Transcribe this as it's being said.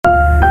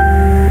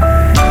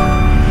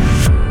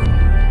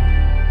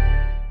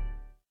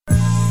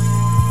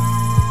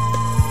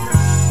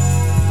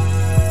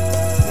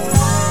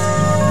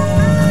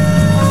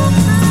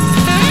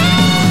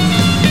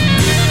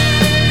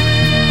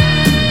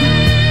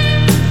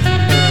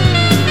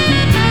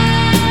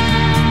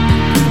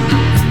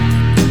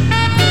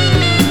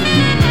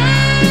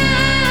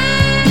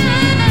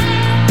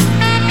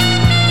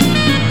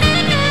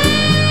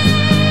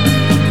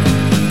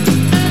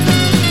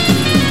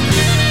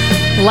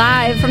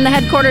Live from the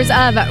headquarters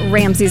of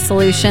Ramsey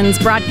Solutions,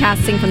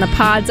 broadcasting from the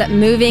Pods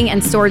Moving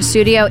and Storage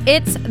Studio,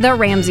 it's The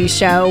Ramsey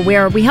Show,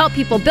 where we help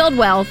people build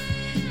wealth,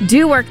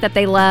 do work that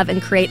they love,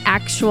 and create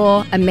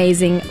actual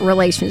amazing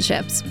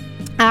relationships.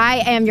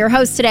 I am your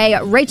host today,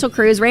 Rachel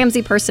Cruz,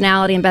 Ramsey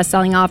personality and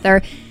best-selling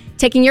author,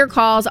 taking your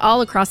calls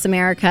all across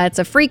America. It's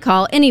a free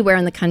call anywhere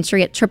in the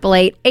country at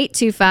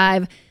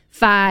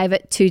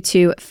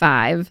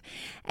 888-825-5225.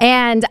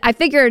 And I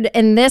figured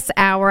in this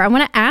hour, I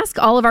want to ask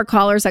all of our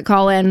callers that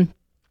call in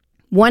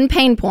one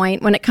pain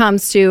point when it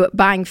comes to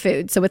buying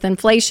food. So with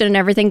inflation and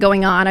everything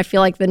going on, I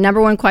feel like the number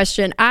one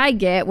question I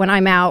get when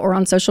I'm out or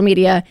on social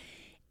media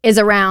is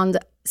around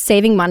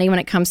saving money when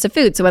it comes to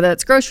food. So whether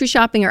it's grocery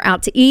shopping or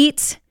out to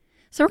eat.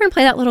 So we're going to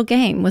play that little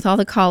game with all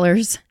the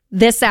callers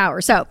this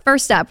hour. So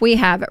first up, we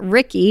have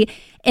Ricky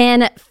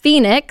in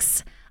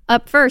Phoenix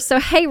up first. So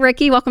hey,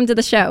 Ricky, welcome to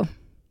the show.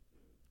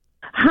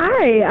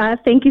 Hi,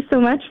 thank you so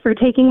much for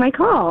taking my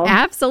call.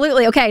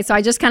 Absolutely. Okay, so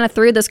I just kind of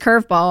threw this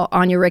curveball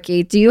on you,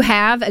 Ricky. Do you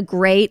have a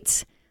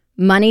great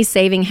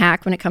money-saving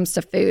hack when it comes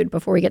to food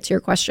before we get to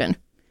your question?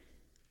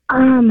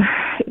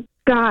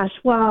 Gosh,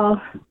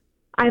 well,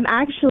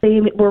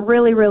 we're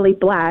really, really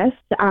blessed.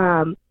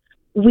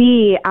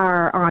 We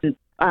are on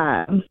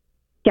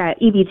get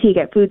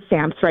food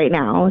stamps right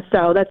now.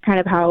 So that's kind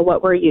of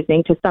what we're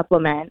using to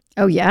supplement.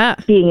 Oh, yeah.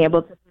 Being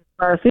able to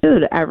our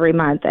food every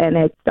month. And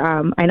it's,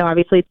 I know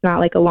obviously it's not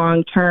like a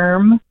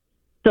long-term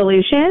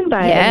solution,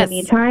 but in the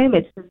meantime,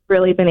 it's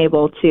really been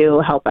able to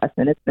help us,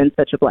 and it's been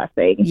such a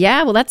blessing.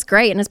 Yeah, well, that's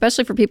great. And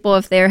especially for people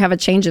if they have a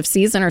change of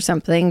season or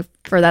something,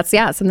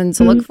 something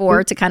to look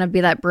for to kind of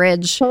be that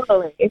bridge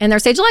in their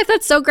stage of life.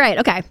 That's so great.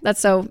 Okay, that's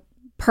so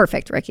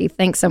perfect, Ricky.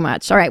 Thanks so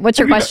much. All right, what's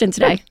your question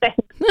today?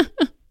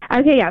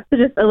 Okay, yeah, so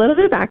just a little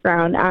bit of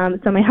background.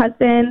 So my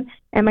husband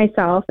and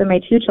myself and my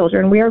two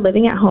children, we are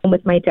living at home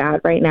with my dad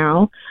right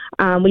now.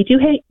 We do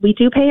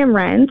pay him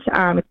rent.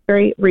 It's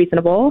very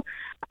reasonable.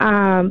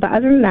 But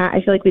other than that,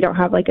 I feel like we don't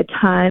have like a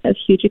ton of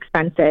huge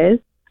expenses.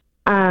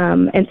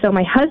 And so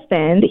my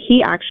husband,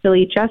 he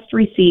actually just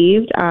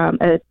received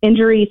an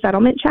injury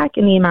settlement check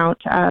in the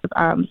amount of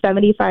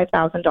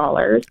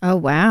 $75,000. Oh,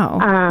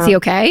 wow. Is he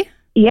okay?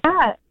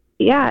 Yeah.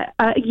 Yes.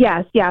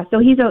 So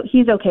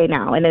he's okay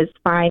now and is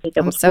fine. He's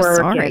able to work.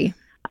 Sorry.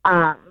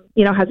 And,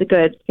 has a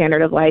good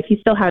standard of life. He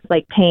still has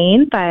like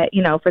pain, but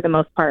for the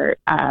most part,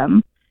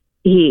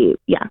 he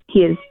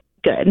is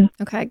good.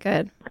 Okay,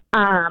 good.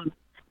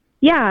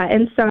 Yeah.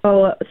 And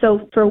so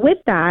for with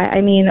that,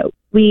 I mean,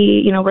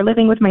 we're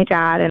living with my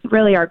dad, and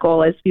really our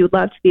goal is we would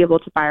love to be able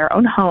to buy our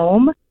own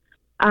home.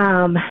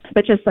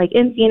 But just like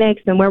in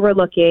Phoenix and where we're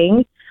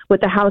looking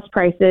with the house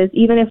prices,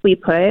 even if we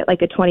put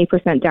like a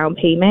 20% down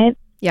payment,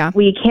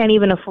 we can't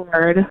even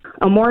afford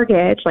a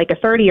mortgage, like a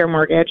 30-year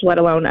mortgage, let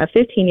alone a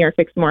 15-year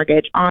fixed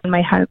mortgage on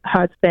my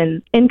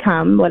husband's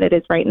income, what it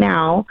is right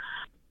now.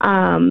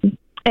 And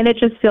it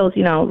just feels,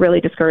 really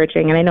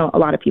discouraging. And I know a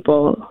lot of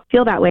people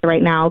feel that way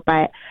right now,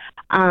 but,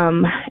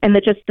 and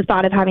the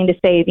thought of having to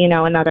save,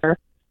 another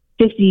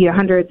 50,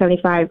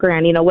 175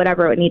 grand,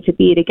 whatever it would need to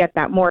be to get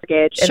that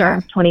mortgage and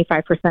that's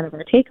 25% of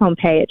our take home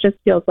pay. It just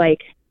feels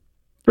like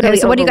really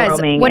so what do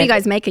you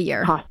guys make a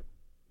year?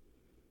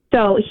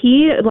 So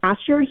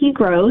last year he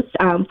grossed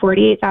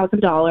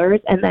 $48,000,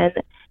 and then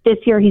this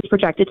year he's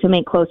projected to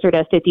make closer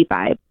to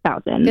 $55,000.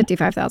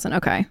 $55,000.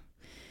 Okay.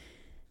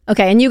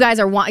 And you guys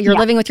you're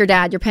living with your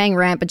dad, you're paying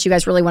rent, but you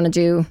guys really want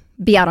to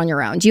be out on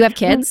your own. Do you have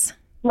kids?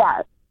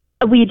 Yeah,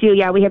 we do.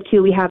 Yeah, we have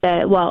two. We have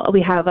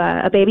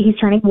a baby. He's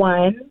turning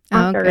 1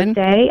 on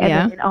Thursday, and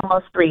then an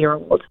almost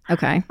 3-year-old.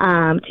 Okay.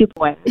 2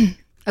 boys.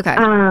 Okay.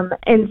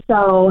 And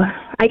so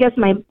I guess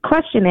my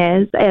question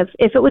is if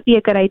it would be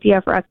a good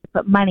idea for us to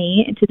put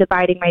money into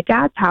dividing my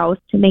dad's house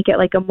to make it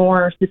like a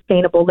more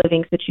sustainable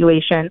living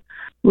situation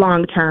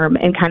long term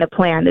and kind of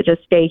plan to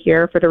just stay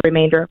here for the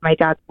remainder of my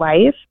dad's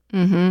life.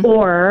 Mm-hmm.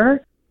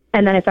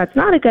 And then if that's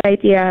not a good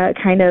idea,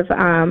 kind of,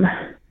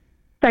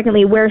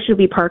 secondly, where should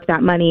we park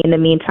that money in the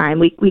meantime?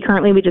 We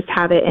currently just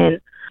have it in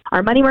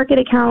our money market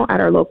account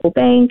at our local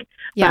bank.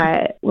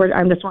 Yeah. But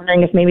I'm just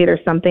wondering if maybe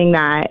there's something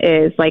that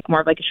is like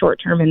more of like a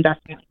short-term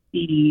investment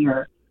CD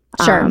or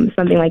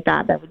something like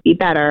that would be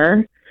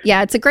better.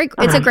 Yeah, it's a great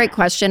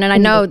question. And I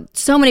know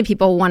so many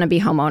people want to be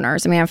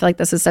homeowners. I mean, I feel like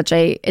this is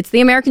it's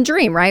the American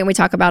dream, right? And we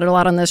talk about it a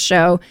lot on this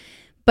show.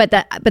 But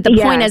the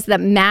point is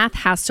that math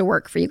has to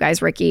work for you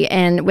guys, Ricky.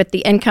 And with the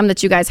income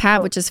that you guys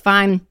have, which is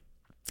fine,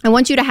 I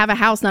want you to have a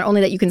house not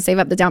only that you can save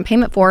up the down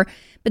payment for,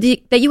 but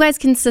that you guys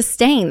can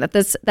sustain, that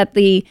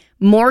the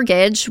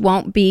mortgage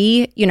won't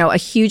be, a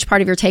huge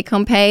part of your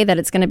take-home pay, that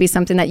it's going to be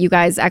something that you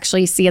guys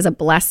actually see as a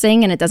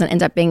blessing and it doesn't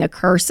end up being a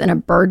curse and a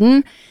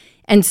burden.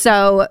 And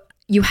so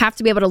you have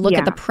to be able to look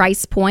at the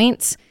price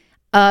points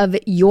of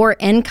your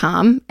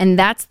income, and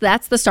that's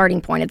the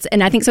starting point.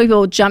 And I think some people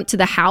will jump to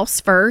the house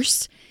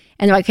first,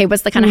 and they're like, okay,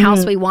 what's the kind of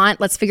house we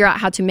want? Let's figure out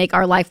how to make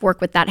our life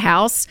work with that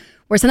house.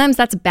 Where sometimes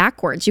that's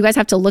backwards. You guys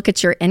have to look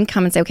at your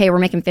income and say, okay, we're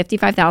making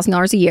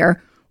 $55,000 a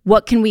year.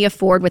 What can we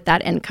afford with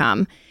that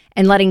income?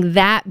 And letting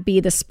that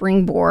be the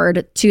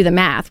springboard to the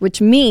math,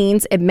 which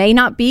means it may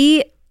not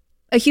be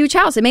a huge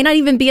house. It may not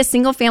even be a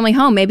single family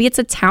home. Maybe it's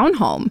a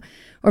townhome,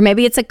 or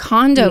maybe it's a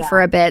condo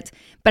for a bit.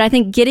 But I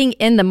think getting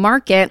in the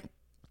market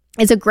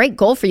is a great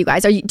goal for you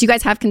guys. Do you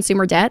guys have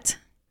consumer debt?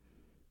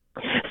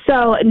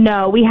 So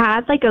no, we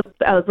had like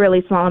a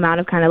really small amount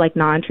of kind of like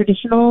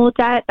non-traditional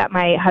debt that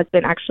my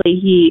husband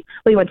actually,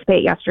 we went to pay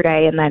it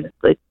yesterday, and then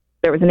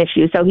there was an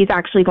issue. So he's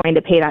actually going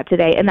to pay that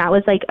today. And that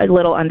was like a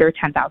little under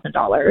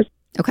 $10,000.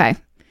 Okay.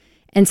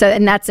 And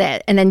that's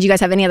it. And then do you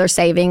guys have any other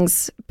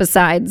savings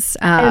besides?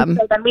 And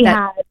so then we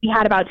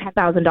had about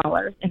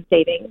 $10,000 in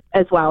savings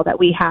as well that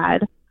we had.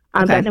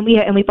 But then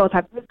we both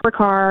have paper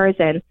cards,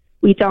 and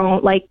we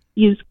don't like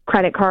use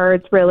credit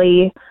cards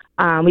really.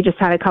 We just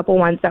had a couple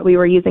ones that we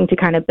were using to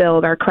kind of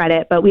build our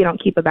credit, but we don't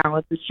keep a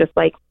balance. It's just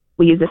like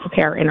we use it to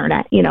pay our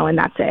internet, and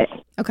that's it.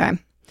 Okay.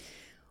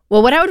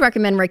 Well, what I would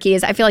recommend, Ricky,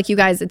 is I feel like you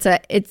guys,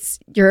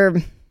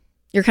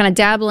 you're kind of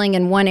dabbling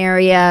in one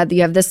area.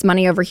 You have this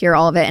money over here,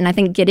 all of it. And I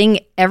think getting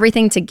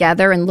everything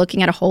together and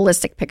looking at a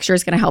holistic picture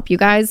is going to help you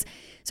guys.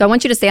 So I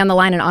want you to stay on the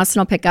line, and Austin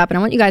will pick up. And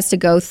I want you guys to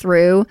go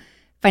through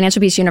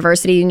Financial Peace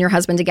University and your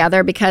husband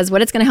together, because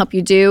what it's going to help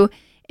you do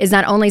is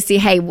not only see,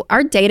 hey,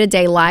 our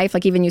day-to-day life,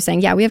 like even you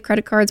saying, yeah, we have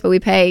credit cards, but we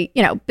pay,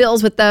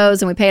 bills with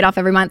those and we pay it off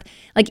every month.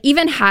 Like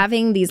even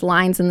having these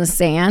lines in the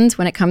sand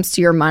when it comes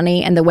to your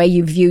money and the way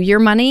you view your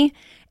money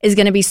is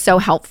going to be so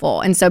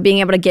helpful. And so being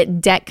able to get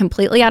debt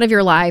completely out of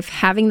your life,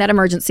 having that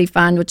emergency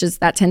fund, which is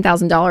that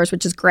 $10,000,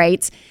 which is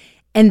great.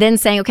 And then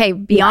saying, okay,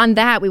 beyond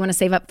that, we want to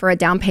save up for a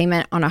down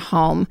payment on a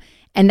home.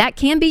 And that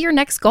can be your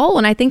next goal.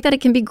 And I think that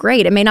it can be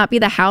great. It may not be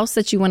the house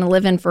that you want to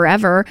live in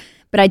forever,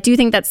 but I do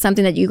think that's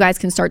something that you guys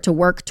can start to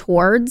work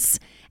towards.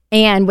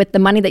 And with the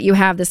money that you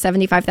have, the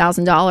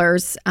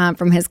 $75,000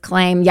 from his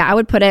claim, I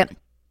would put it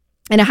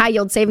in a high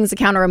yield savings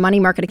account or a money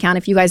market account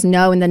if you guys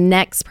know in the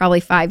next probably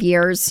 5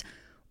 years,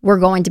 we're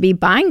going to be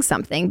buying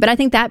something. But I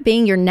think that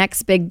being your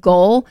next big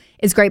goal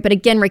is great. But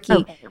again,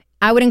 Ricky,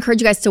 I would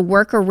encourage you guys to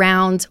work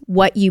around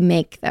what you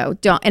make though.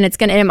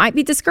 It might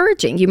be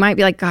discouraging. You might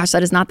be like, gosh,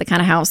 that is not the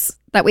kind of house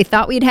that we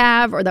thought we'd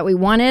have or that we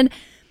wanted.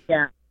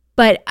 Yeah.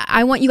 But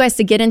I want you guys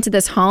to get into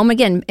this home.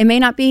 Again, it may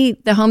not be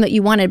the home that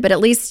you wanted, but at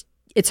least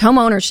it's home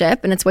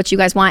ownership and it's what you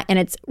guys want. And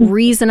it's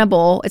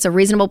reasonable. It's a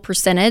reasonable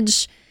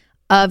percentage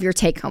of your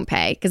take-home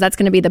pay, because that's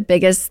going to be the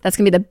biggest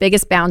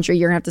boundary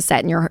you're going to have to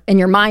set in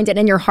your mind and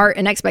in your heart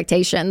and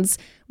expectations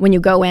when you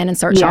go in and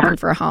start shopping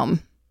for a home.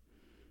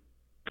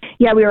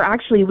 Yeah, we were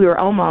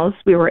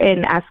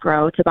in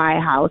escrow to buy a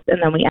house,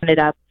 and then we ended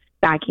up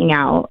backing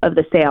out of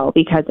the sale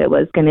because it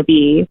wasn't going to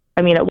be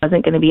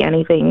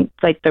anything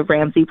like the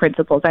Ramsey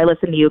principles. I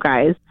listen to you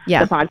guys,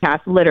 the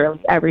podcast,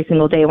 literally every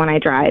single day when I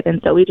drive.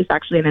 And so we just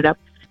actually ended up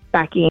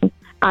backing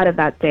out of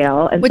that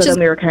sale. And then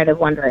we were kind of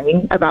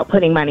wondering about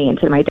putting money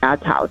into my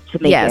dad's house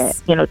to make it,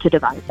 to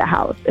divide the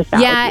house.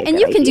 And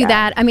you can do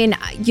that. I mean,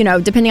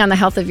 depending on the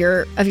health of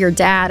your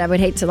dad, I would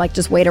hate to like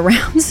just wait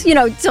around,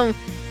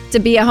 to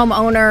be a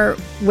homeowner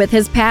with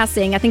his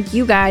passing. I think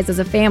you guys as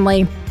a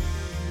family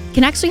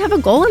can actually have a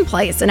goal in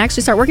place and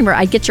actually start working for it.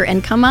 I'd get your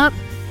income up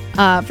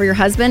for your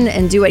husband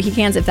and do what he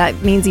can, if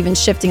that means even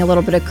shifting a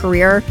little bit of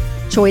career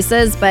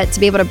choices, but to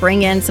be able to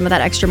bring in some of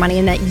that extra money,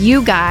 and that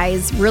you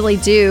guys really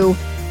do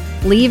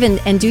leave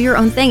and do your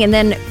own thing. And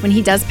then when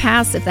he does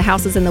pass, if the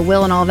house is in the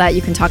will and all that,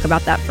 you can talk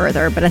about that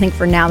further. But I think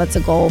for now, that's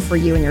a goal for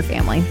you and your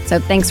family. So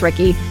thanks,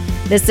 Ricky.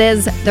 This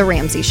is The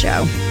Ramsey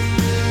Show.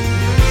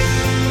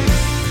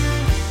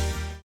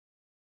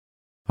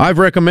 I've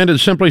recommended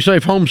Simply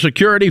Safe Home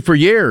Security for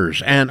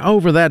years, and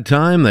over that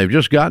time, they've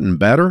just gotten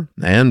better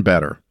and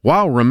better,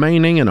 while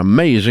remaining an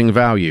amazing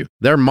value.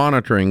 Their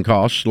monitoring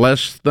costs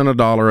less than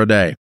 $1 a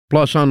day.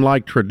 Plus,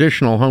 unlike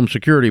traditional home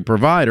security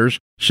providers,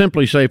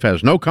 Simply Safe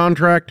has no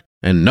contract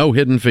and no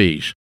hidden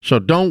fees. So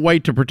don't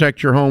wait to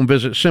protect your home.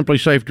 Visit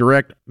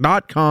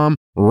simplysafedirect.com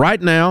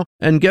right now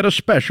and get a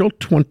special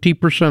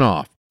 20%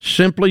 off.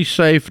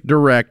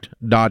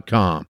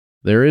 simplysafedirect.com.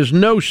 There is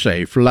no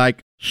safe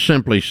like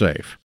Simply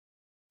Safe.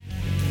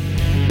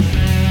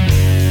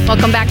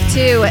 Welcome back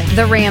to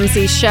The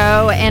Ramsey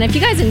Show. And if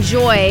you guys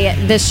enjoy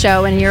this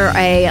show and you're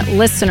a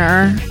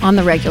listener on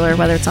the regular,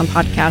 whether it's on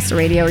podcast or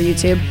radio or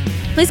YouTube,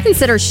 please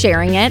consider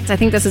sharing it. I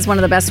think this is one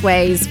of the best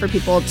ways for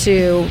people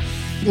to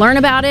learn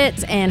about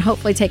it and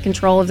hopefully take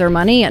control of their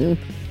money and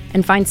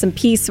find some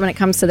peace when it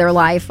comes to their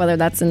life, whether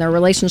that's in their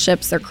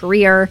relationships, their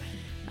career,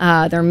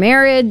 their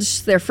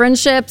marriage, their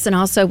friendships, and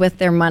also with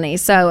their money.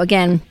 So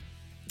again,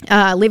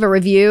 leave a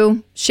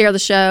review, share the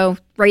show,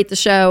 rate the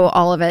show,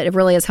 all of it. It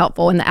really is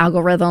helpful in the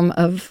algorithm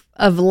of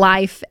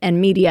life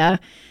and media.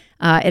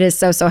 It is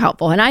so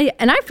helpful. And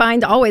I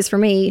find always for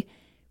me,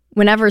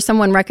 whenever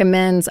someone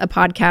recommends a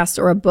podcast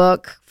or a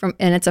book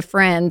and it's a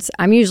friend,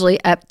 I'm usually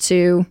up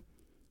to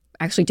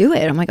actually do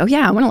it. I'm like, oh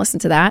yeah, I want to listen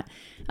to that.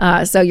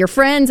 So your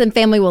friends and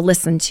family will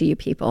listen to you,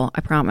 people.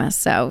 I promise.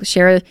 So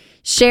share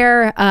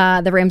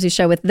the Ramsey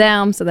Show with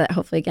them so that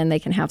hopefully, again, they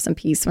can have some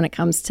peace when it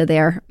comes to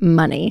their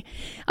money.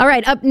 All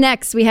right. Up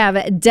next, we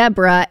have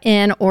Deborah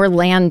in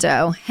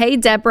Orlando. Hey,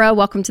 Deborah.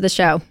 Welcome to the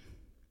show.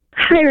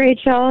 Hi,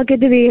 Rachel.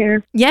 Good to be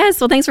here.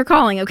 Yes. Well, thanks for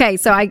calling. Okay.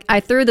 So I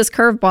threw this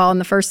curveball in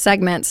the first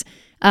segment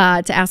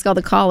to ask all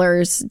the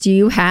callers, do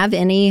you have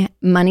any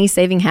money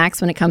saving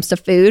hacks when it comes to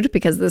food?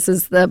 Because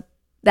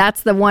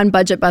that's the one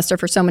budget buster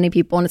for so many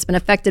people, and it's been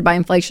affected by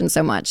inflation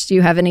so much. Do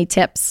you have any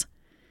tips?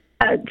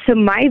 So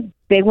my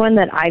big one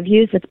that I've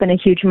used that's been a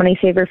huge money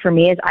saver for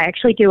me is I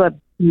actually do a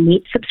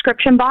meat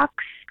subscription box.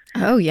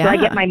 Oh, yeah. So I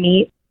get my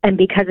meat, and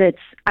because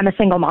I'm a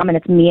single mom and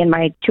it's me and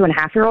my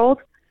 2.5-year-old,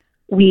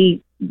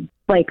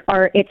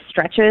 it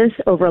stretches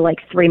over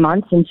 3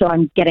 months, and so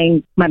I'm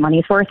getting my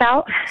money's worth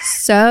out.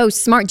 So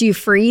smart. Do you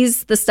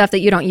freeze the stuff that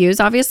you don't use,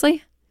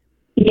 obviously?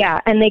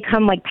 Yeah, and they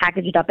come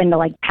packaged up into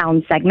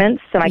pound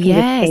segments, so I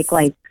can just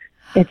take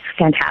it's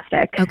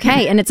fantastic.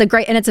 Okay, and it's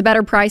a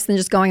better price than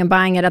just going and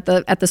buying it at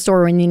the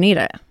store when you need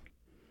it.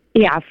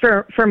 Yeah,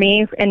 for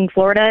me in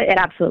Florida, it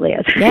absolutely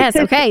is. Yes,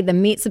 okay, the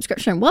meat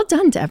subscription. Well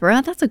done,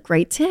 Deborah. That's a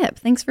great tip.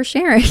 Thanks for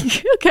sharing.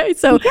 Okay,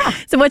 so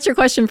what's your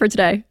question for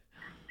today?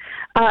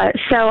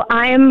 So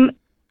I'm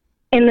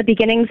in the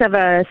beginnings of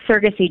a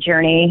surrogacy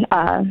journey,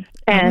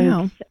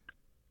 and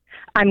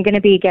I'm going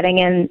to be getting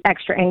in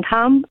extra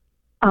income.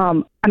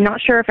 I'm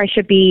not sure if I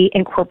should be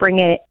incorporating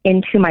it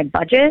into my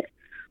budget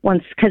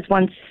once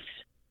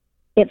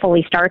it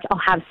fully starts,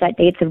 I'll have set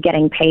dates of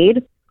getting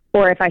paid,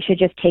 or if I should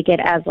just take it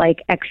as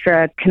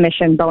extra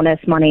commission bonus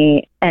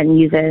money and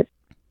use it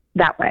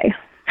that way.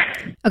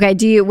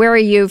 Okay. Where are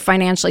you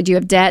financially? Do you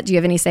have debt? Do you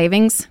have any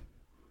savings?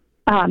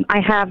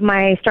 I have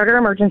my starter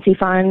emergency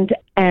fund,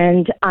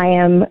 and I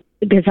am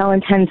Gazelle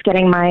intends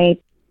getting my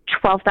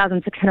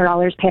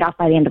 $12,600 paid off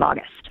by the end of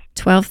August.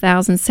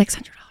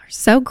 $12,600.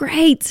 So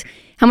great.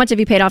 How much have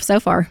you paid off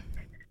so far?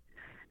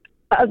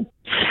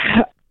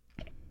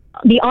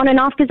 The on and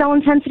off Gazelle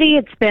intensity,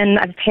 I've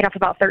paid off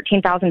about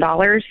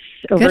 $13,000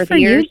 over the years. Good for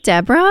you,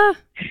 Deborah.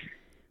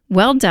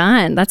 Well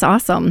done. That's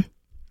awesome.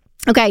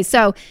 Okay,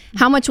 so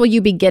how much will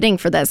you be getting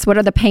for this? What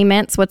are the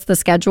payments? What's the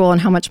schedule,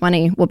 and how much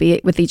money will be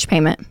with each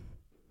payment?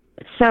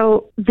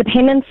 So the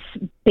payments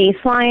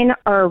baseline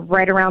are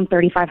right around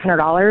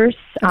 $3,500,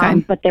 okay.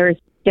 But there's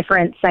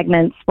different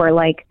segments where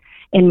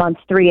in month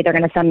 3, they're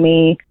going to send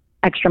me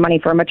extra money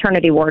for a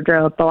maternity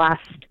wardrobe. The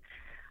last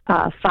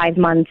 5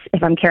 months,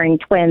 if I'm carrying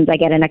twins, I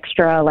get an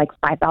extra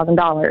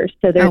 $5,000.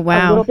 So there's a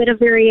little bit of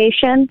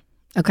variation.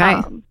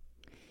 Okay.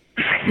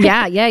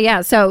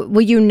 Yeah. So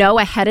will you know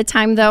ahead of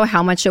time, though,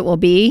 how much it will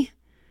be?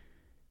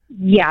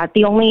 Yeah.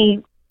 The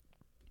only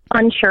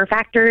unsure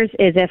factors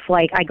is if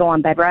I go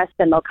on bed rest,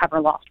 then they'll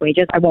cover lost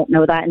wages. I won't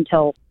know that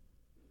until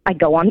I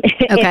go on.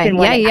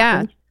 Okay.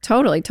 Yeah.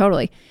 Totally.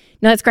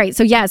 No, that's great.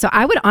 So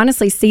I would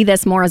honestly see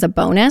this more as a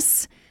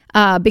bonus.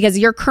 Because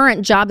your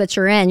current job that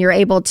you're in, you're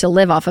able to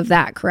live off of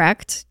that,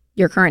 correct?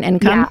 Your current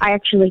income?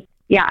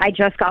 Yeah, I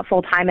just got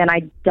full-time and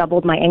I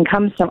doubled my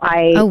income. So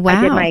I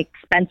did my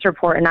expense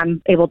report and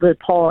I'm able to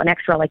pull an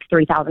extra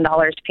 $3,000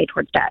 to pay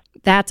towards debt.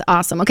 That's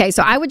awesome. Okay,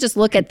 so I would just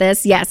look at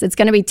this. Yes, it's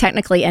going to be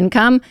technically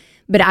income,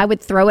 but I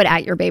would throw it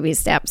at your baby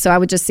step. So I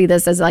would just see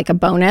this as a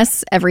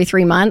bonus every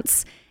 3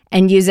 months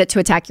and use it to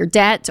attack your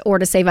debt or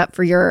to save up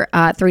for your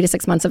 3 to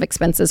 6 months of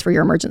expenses for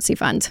your emergency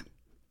fund.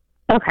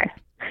 Okay.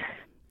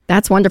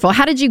 That's wonderful.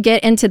 How did you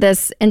get into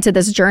this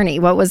journey?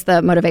 What was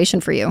the motivation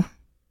for you?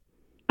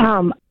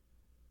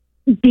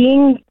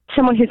 Being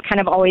someone who's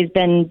kind of always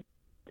been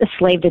a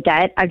slave to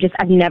debt,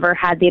 I've never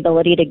had the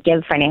ability to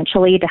give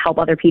financially to help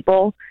other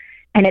people.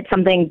 And it's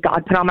something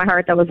God put on my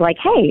heart that was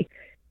hey,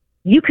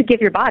 you could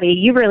give your body.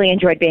 You really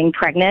enjoyed being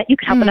pregnant. You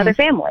could help another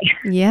family.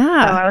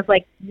 Yeah. So I was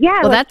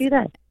let's do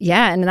that.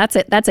 Yeah. And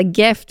that's a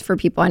gift for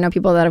people. I know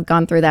people that have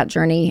gone through that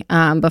journey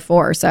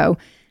before. So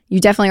you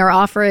definitely are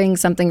offering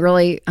something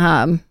really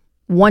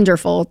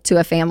wonderful to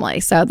a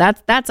family. So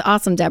that's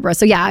awesome, Deborah.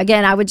 So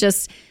again, I would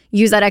just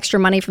use that extra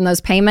money from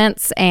those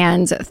payments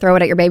and throw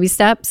it at your baby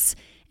steps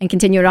and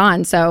continue it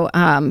on. So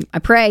I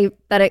pray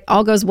that it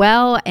all goes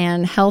well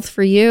and health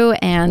for you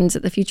and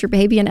the future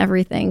baby and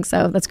everything.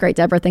 So that's great,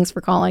 Deborah. Thanks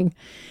for calling.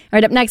 All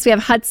right, up next, we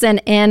have Hudson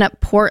in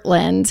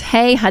Portland.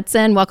 Hey,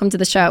 Hudson, welcome to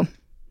the show.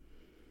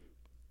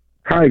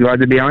 Hi, glad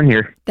to be on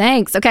here.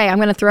 Thanks. Okay, I'm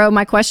going to throw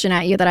my question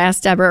at you that I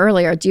asked Deborah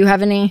earlier. Do you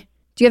have any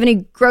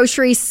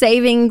grocery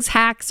savings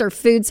hacks or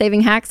food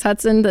saving hacks,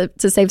 Hudson,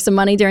 to save some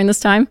money during this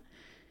time?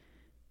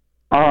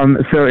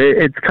 So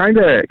it's kind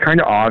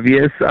of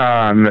obvious,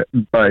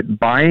 but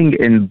buying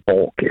in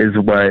bulk is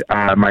what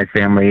my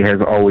family has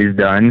always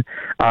done.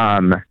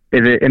 And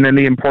then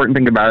the important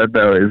thing about it,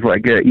 though, is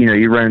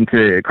you run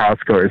into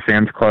Costco or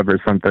Sam's Club or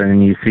something,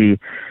 and you see,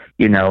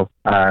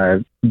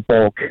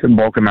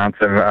 bulk amounts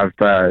of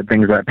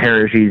things that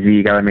perish easy.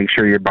 You got to make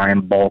sure you're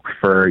buying bulk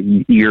for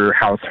your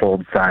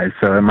household size.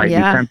 So it might be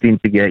tempting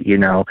to get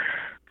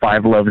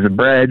 5 loaves of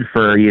bread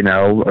for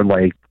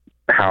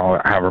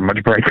however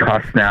much bread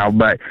costs now,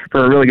 but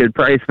for a really good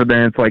price. But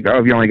then it's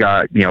if you only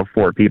got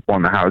 4 people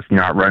in the house, you're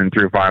not running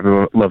through 5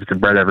 loaves of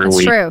bread every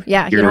week. True.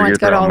 Yeah, you don't want to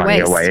go to all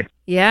waste. Away.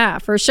 Yeah,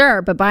 for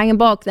sure. But buying in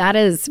bulk, that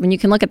is when you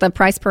can look at the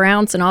price per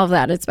ounce and all of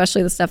that,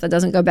 especially the stuff that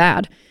doesn't go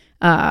bad.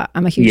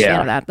 I'm a huge fan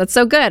of that. That's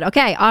so good.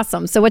 Okay,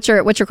 awesome. So what's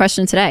your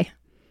question today?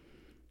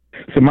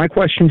 So my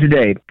question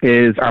today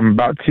is,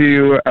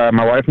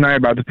 my wife and I are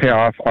about to pay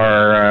off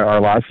our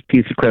last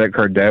piece of credit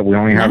card debt. We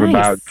only have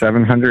about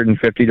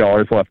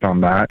 $750 left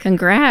on that.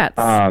 Congrats.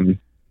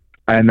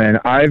 And then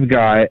I've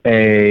got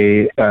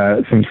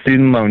some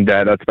student loan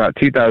debt. That's about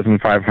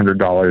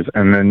 $2,500.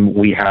 And then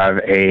we have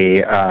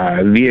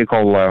a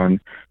vehicle loan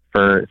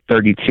for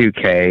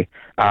 $32K.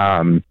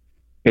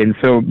 And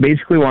so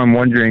basically what I'm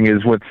wondering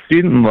is, with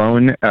student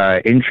loan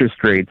interest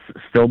rates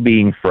still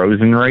being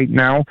frozen right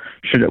now,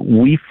 should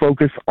we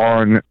focus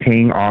on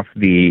paying off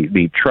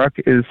the truck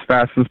as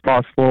fast as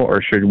possible,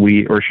 or should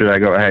I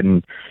go ahead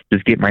and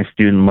just get my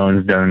student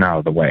loans done and out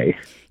of the way?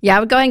 Yeah, I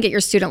would go ahead and get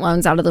your student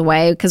loans out of the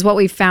way, because what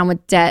we've found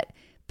with debt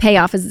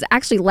payoff is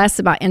actually less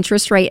about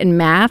interest rate and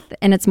math,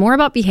 and it's more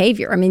about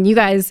behavior. I mean, you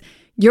guys,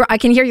 I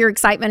can hear your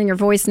excitement in your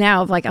voice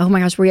now of like, oh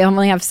my gosh, we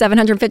only have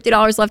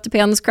 $750 left to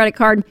pay on this credit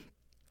card.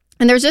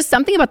 And there's just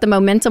something about the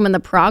momentum and the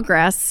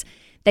progress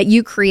that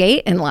you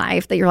create in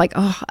life that you're like,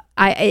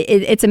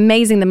 it's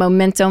amazing the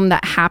momentum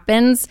that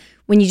happens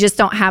when you just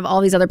don't have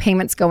all these other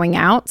payments going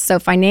out. So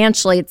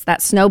financially, it's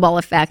that snowball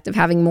effect of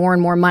having more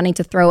and more money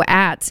to throw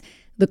at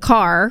the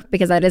car,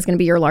 because that is going to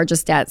be your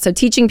largest debt. So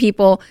teaching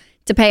people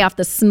to pay off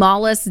the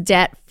smallest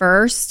debt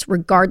first,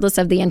 regardless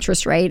of the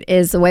interest rate,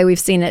 is the way we've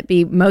seen it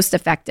be most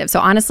effective. So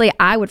honestly,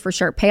 I would for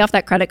sure pay off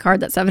that credit card,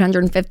 that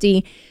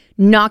 $750,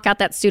 knock out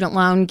that student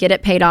loan, get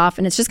it paid off,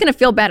 and it's just going to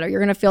feel better.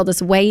 You're going to feel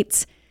this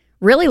weight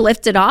really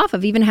lifted off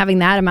of even having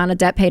that amount of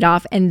debt paid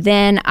off, and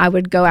then I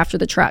would go after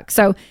the truck.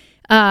 So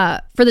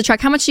for the truck,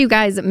 how much do you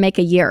guys make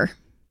a year?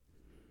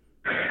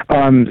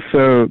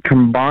 So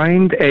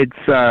combined,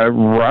 it's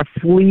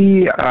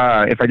roughly,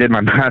 if I did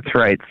my math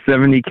right,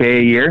 $70K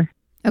a year.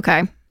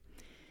 Okay.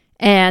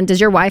 And does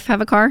your wife have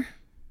a car?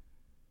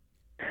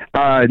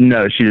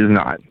 No, she does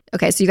not.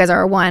 Okay, so you guys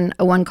are a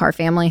one car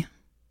family.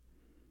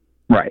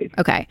 Right.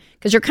 Okay.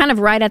 Because you're kind of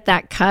right at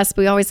that cusp.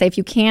 We always say if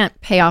you can't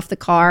pay off the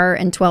car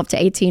in 12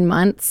 to 18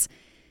 months,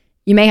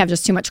 you may have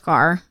just too much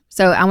car.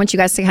 So I want you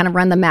guys to kind of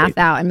run the math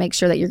out and make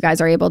sure that you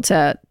guys are able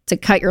to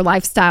cut your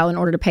lifestyle in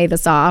order to pay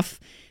this off.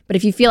 But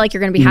if you feel like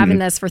you're going to be having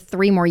this for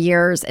 3 more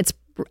years,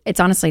 it's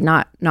honestly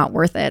not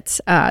worth it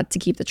to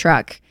keep the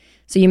truck.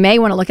 So you may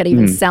want to look at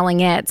even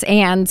selling it.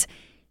 And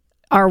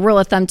our rule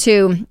of thumb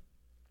too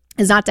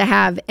is not to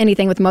have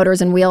anything with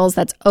motors and wheels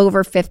that's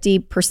over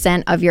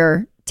 50% of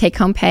your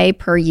take-home pay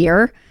per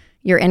year,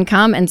 your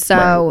income. And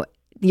so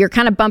you're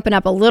kind of bumping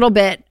up a little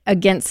bit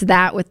against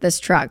that with this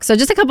truck. So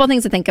just a couple of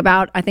things to think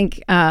about. I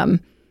think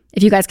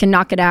if you guys can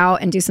knock it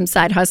out and do some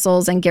side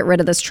hustles and get rid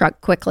of this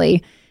truck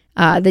quickly,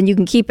 then you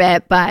can keep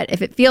it. But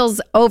if it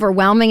feels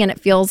overwhelming and it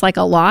feels like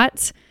a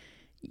lot,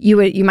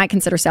 you might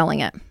consider selling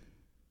it.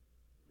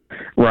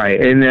 Right,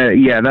 and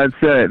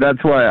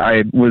that's why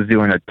I was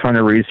doing a ton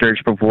of research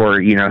before,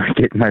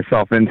 getting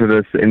myself into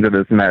this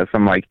mess.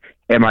 I'm like,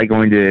 am I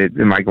going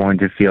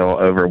to feel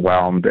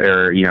overwhelmed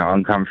or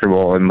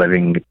uncomfortable and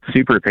living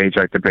super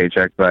paycheck to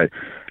paycheck? But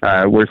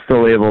we're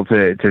still able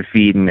to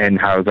feed and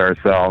house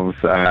ourselves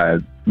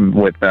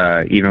with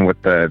even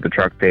with the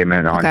truck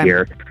payment on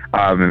here.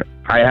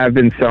 I have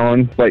been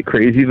selling like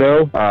crazy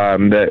though.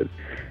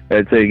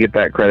 To get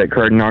that credit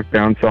card knocked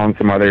down, selling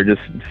some other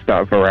just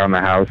stuff around the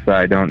house that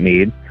I don't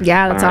need.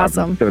 Yeah, that's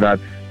awesome. So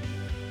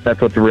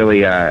that's what's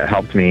really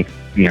helped me,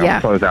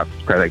 close out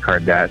credit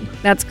card debt.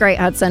 That's great,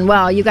 Hudson.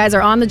 Well, you guys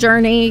are on the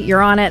journey.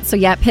 You're on it. So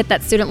hit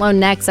that student loan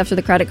next after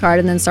the credit card,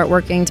 and then start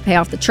working to pay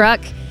off the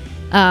truck.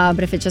 But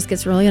if it just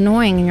gets really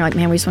annoying and you're like,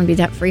 man, we just want to be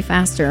debt free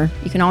faster,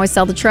 you can always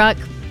sell the truck,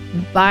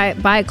 buy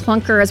a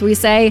clunker, as we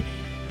say,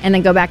 and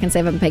then go back and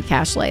save up and pay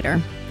cash later.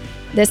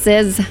 This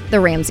is The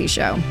Ramsey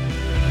Show.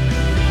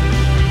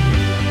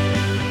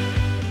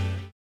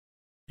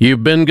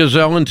 You've been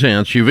gazelle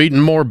intense. You've eaten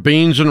more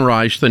beans and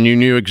rice than you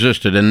knew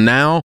existed, and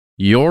now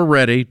you're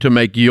ready to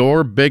make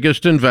your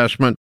biggest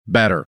investment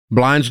better.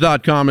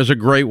 Blinds.com is a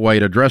great way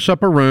to dress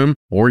up a room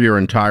or your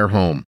entire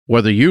home.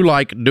 Whether you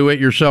like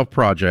do-it-yourself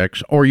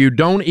projects or you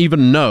don't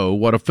even know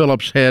what a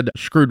Phillips head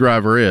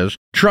screwdriver is,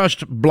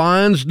 trust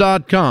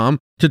Blinds.com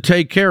to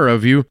take care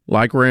of you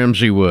like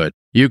Ramsey would.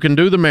 You can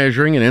do the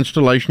measuring and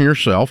installation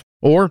yourself,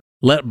 or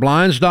let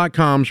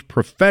Blinds.com's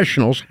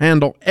professionals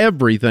handle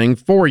everything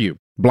for you.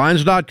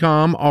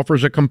 Blinds.com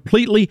offers a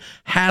completely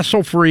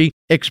hassle-free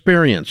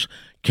experience.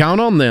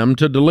 Count on them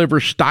to deliver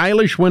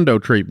stylish window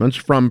treatments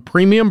from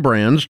premium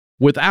brands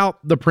without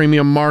the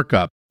premium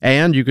markup.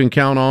 And you can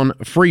count on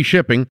free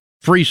shipping,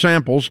 free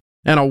samples,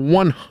 and a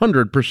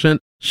 100%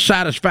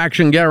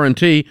 satisfaction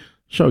guarantee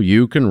so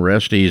you can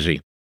rest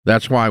easy.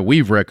 That's why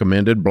we've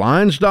recommended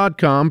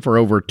Blinds.com for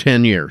over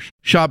 10 years.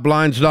 Shop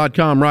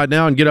Blinds.com right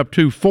now and get up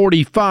to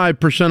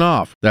 45%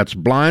 off. That's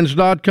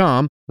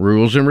Blinds.com.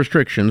 Rules and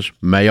restrictions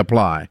may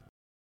apply.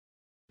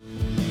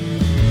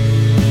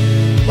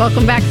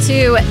 Welcome back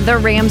to The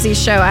Ramsey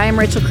Show. I am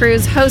Rachel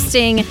Cruz,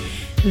 hosting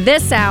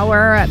this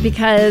hour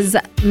because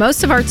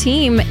most of our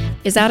team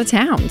is out of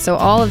town. So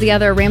all of the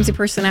other Ramsey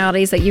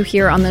personalities that you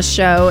hear on this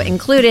show,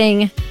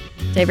 including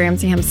Dave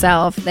Ramsey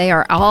himself, they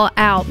are all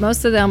out.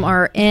 Most of them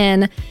are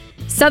in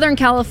Southern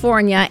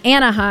California,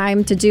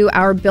 Anaheim, to do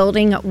our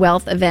Building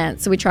Wealth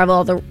event. So we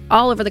travel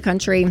all over the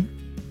country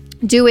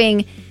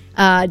doing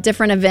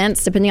different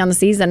events depending on the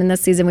season. And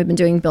this season we've been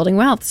doing Building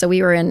Wealth. So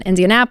we were in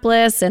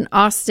Indianapolis and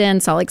Austin,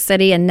 Salt Lake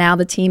City, and now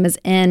the team is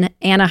in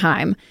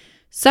Anaheim.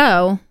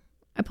 So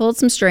I pulled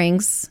some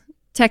strings,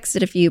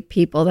 texted a few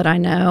people that I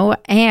know,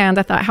 and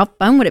I thought, how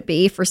fun would it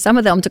be for some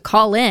of them to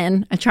call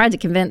in? I tried to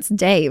convince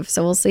Dave,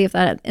 so we'll see if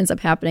that ends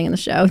up happening in the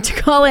show,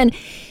 to call in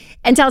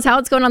and tell us how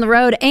it's going on the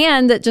road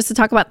and just to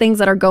talk about things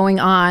that are going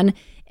on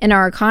in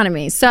our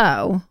economy.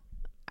 So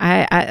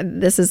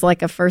this is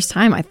like a first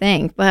time, I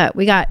think, but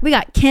we got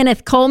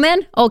Kenneth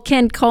Coleman, old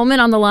Ken Coleman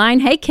on the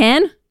line. Hey,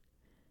 Ken.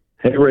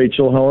 Hey,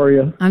 Rachel. How are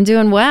you? I'm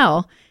doing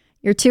well.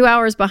 You're 2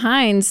 hours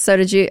behind. So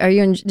did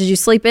you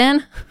sleep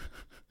in?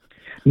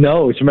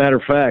 No, as a matter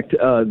of fact,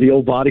 the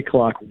old body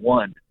clock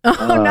won.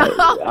 Oh,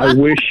 no.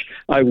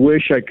 I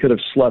wish I could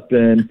have slept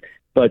in,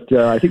 but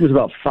I think it was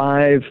about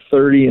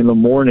 5:30 in the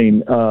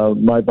morning.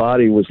 My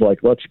body was like,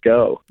 let's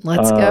go.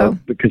 Let's go.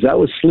 Because I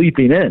was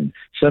sleeping in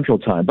Central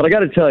Time. But I got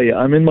to tell you,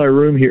 I'm in my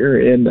room here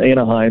in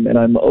Anaheim, and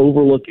I'm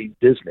overlooking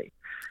Disney.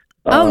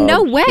 Oh,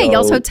 no way.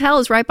 Y'all's hotel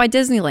is right by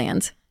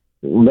Disneyland.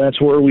 That's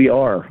where we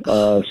are.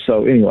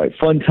 So anyway,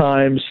 fun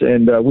times,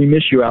 and we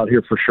miss you out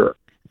here for sure.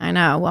 I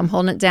know. Well, I'm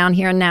holding it down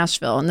here in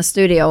Nashville in the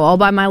studio all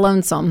by my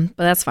lonesome,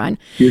 but that's fine.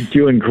 You're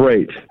doing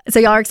great. So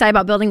y'all are excited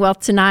about Building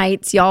Wealth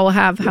tonight. Y'all will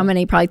have how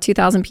many? Probably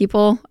 2,000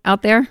 people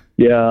out there?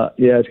 Yeah.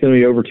 It's going to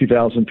be over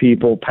 2,000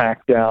 people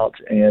packed out,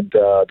 and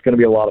it's going to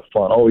be a lot of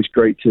fun. Always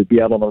great to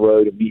be out on the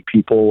road and meet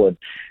people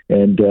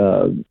and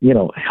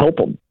help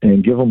them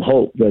and give them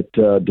hope that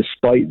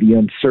despite the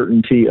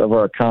uncertainty of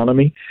our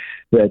economy,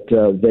 that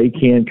they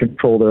can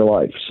control their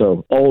life.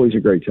 So always a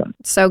great time.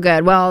 So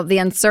good. Well, the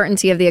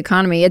uncertainty of the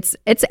economy, it's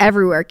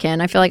everywhere, Ken.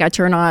 I feel like I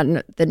turn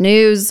on the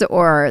news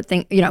or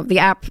the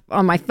app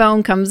on my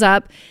phone comes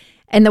up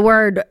and the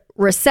word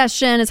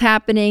recession is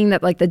happening,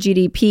 that like the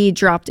GDP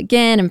dropped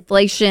again,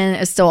 inflation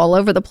is still all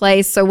over the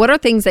place. So what are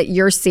things that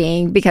you're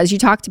seeing? Because you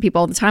talk to people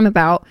all the time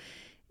about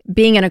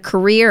being in a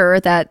career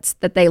that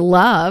they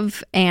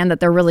love and that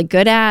they're really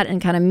good at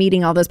and kind of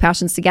meeting all those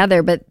passions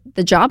together. But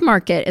the job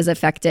market is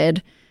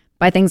affected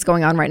by things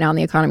going on right now in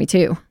the economy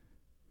too.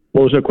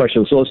 Well, there's no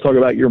question. So let's talk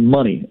about your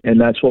money. And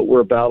that's what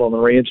we're about on the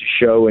Ramsey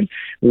Show and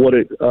what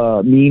it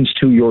means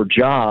to your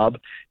job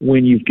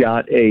when you've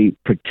got a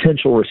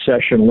potential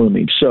recession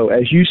looming. So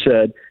as you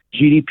said,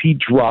 GDP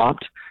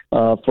dropped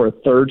for a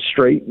third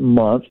straight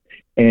month,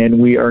 and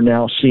we are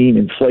now seeing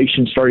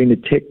inflation starting to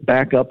tick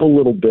back up a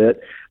little bit.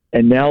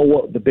 And now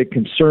what the big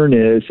concern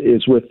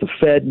is with the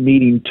Fed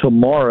meeting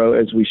tomorrow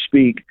as we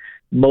speak,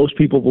 most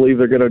people believe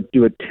they're going to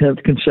do a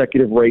 10th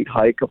consecutive rate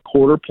hike, a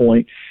quarter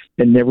point,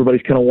 and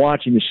everybody's kind of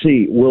watching to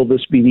see, will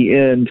this be the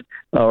end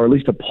or at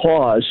least a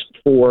pause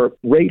for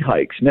rate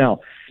hikes? Now,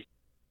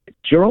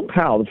 Jerome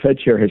Powell, the Fed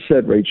chair, has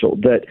said, Rachel,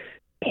 that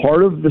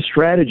part of the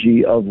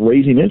strategy of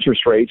raising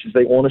interest rates is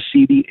they want to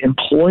see the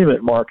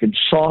employment market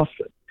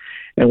soften.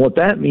 And what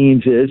that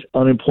means is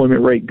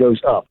unemployment rate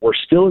goes up. We're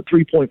still at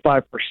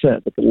 3.5%,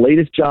 but the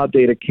latest job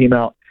data came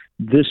out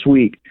this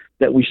week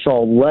that we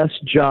saw less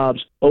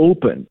jobs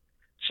open.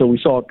 So we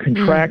saw a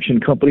contraction.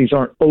 Companies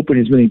aren't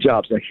opening as many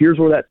jobs. Now, here's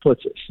where that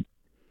puts us.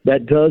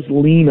 That does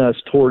lean us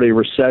toward a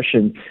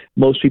recession.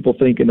 Most people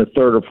think in the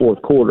third or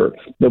fourth quarter.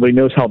 Nobody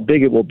knows how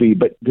big it will be,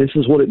 but this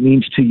is what it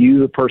means to you,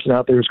 the person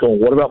out there who's going,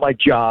 what about my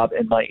job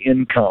and my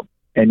income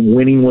and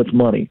winning with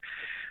money?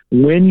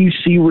 When you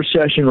see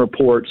recession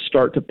reports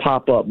start to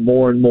pop up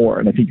more and more,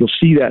 and I think you'll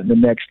see that in the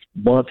next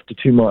month to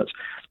 2 months,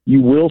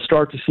 you will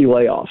start to see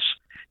layoffs,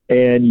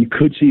 and you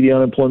could see the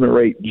unemployment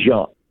rate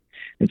jump.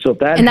 And so if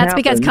that and that's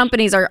happens, because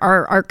companies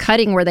are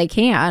cutting where they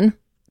can.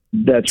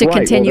 That's to right.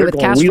 continue with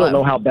cash flow. We don't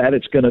know how bad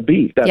it's going to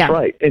be. That's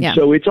right. And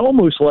so it's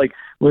almost like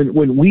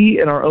when we,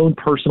 in our own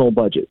personal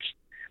budgets,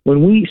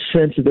 when we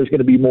sense that there's going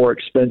to be more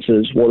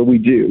expenses, what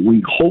do?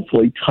 We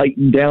hopefully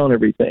tighten down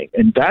everything.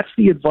 And that's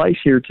the advice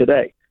here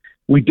today.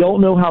 We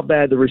don't know how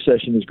bad the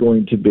recession is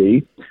going to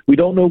be. We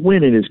don't know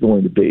when it is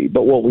going to be.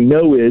 But what we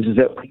know is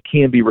that we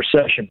can be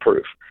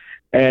recession-proof.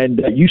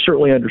 And you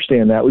certainly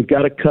understand that. We've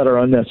got to cut our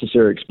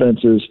unnecessary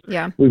expenses.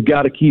 Yeah. We've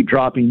got to keep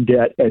dropping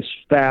debt as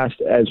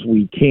fast as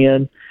we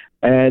can.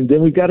 And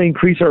then we've got to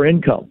increase our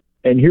income.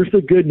 And here's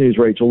the good news,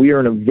 Rachel. We are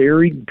in a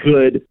very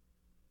good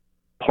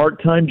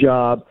part-time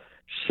job,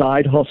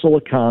 side hustle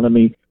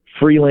economy,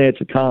 freelance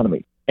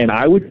economy. And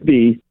I would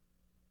be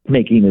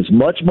making as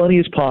much money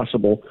as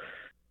possible,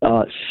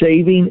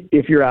 saving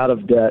if you're out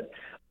of debt,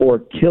 or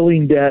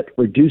killing debt,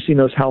 reducing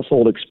those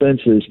household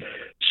expenses,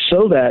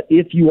 so that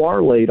if you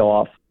are laid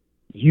off,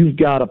 you've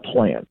got a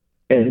plan.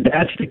 And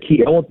that's the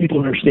key. I want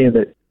people to understand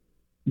that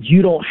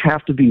you don't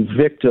have to be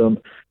victim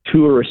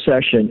to a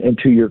recession and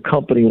to your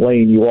company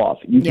laying you off.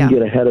 You can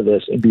get ahead of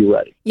this and be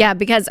ready. Yeah,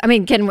 because, I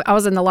mean, Ken, I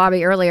was in the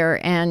lobby earlier,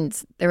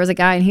 and there was a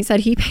guy, and he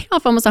said he paid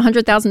off almost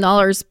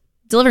 $100,000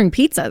 delivering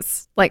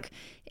pizzas. Like,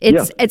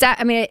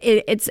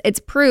 it's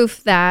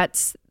proof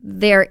that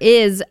there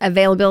is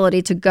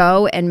availability to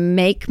go and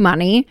make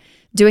money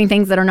doing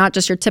things that are not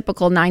just your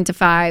typical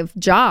 9-to-5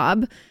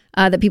 job.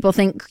 that people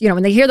think,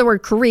 when they hear the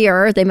word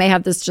career, they may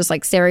have this just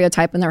like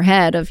stereotype in their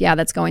head of,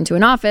 that's going to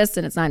an office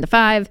and it's 9 to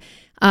 5.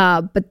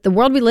 But the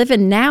world we live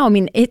in now,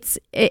 it's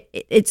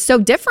so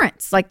different.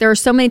 It's like there are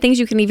so many things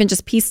you can even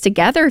just piece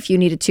together if you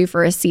needed to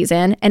for a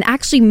season and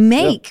actually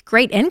make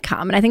great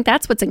income. And I think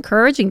that's what's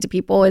encouraging to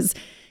people is,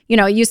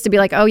 it used to be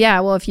like, oh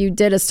yeah, well, if you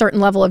did a certain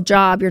level of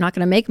job, you're not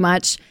going to make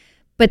much.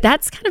 But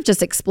that's kind of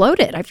just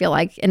exploded, I feel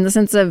like, in the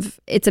sense of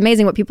it's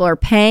amazing what people are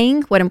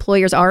paying, what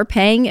employers are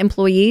paying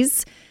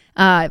employees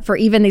for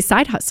even these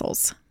side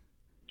hustles.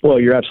 Well,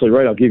 you're absolutely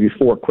right. I'll give you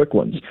 4 quick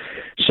ones.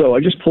 So I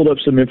just pulled up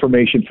some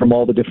information from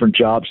all the different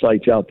job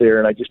sites out there,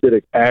 and I just did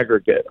an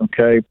aggregate,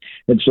 okay?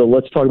 And so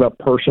let's talk about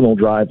personal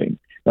driving.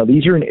 Now,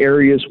 these are in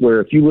areas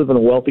where if you live in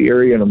a wealthy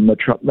area, in a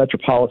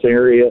metropolitan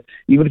area,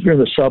 even if you're in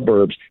the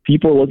suburbs,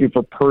 people are looking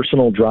for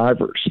personal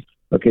drivers.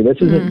 Okay, this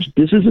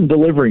isn't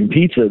delivering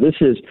pizza. This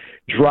is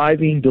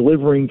driving,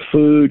 delivering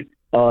food,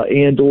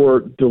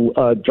 and/or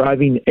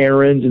driving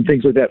errands and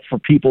things like that for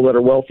people that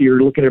are wealthy.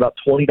 You're looking at about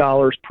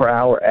 $20 per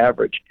hour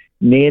average.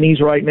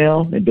 Nannies right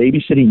now and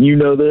babysitting,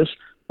 this,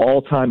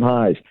 all-time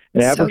highs.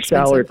 An average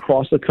salary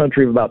across the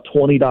country of about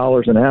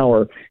 $20 an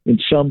hour in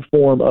some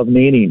form of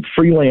nannying,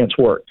 freelance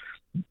work.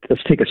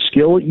 Let's take a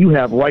skill that you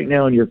have right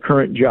now in your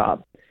current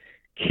job.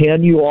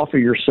 Can you offer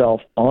yourself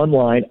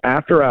online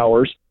after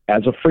hours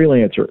as a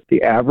freelancer?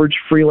 The average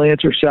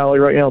freelancer salary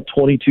right now,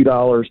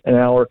 $22 an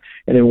hour.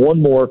 And then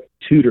one more,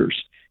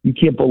 tutors. You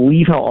can't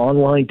believe how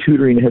online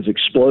tutoring has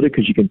exploded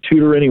because you can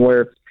tutor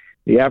anywhere.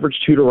 The average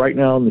tutor right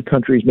now in the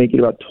country is making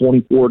about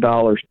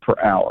 $24 per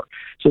hour.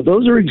 So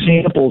those are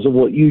examples of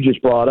what you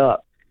just brought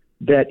up,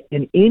 that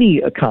in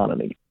any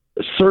economy,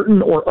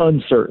 certain or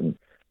uncertain,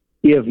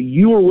 if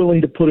you are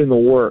willing to put in the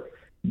work,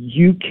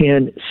 you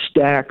can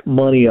stack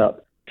money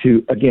up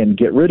to, again,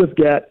 get rid of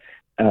debt,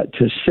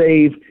 to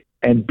save,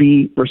 and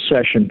be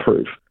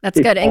recession-proof. That's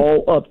good. It's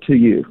all up to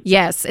you.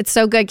 Yes, it's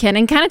so good, Ken.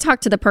 And kind of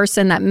talk to the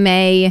person that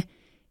may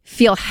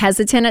feel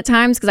hesitant at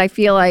times, because I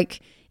feel like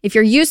if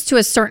you're used to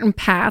a certain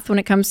path when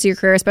it comes to your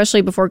career,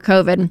 especially before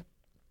COVID,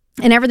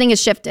 and everything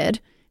has shifted.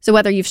 So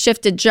whether you've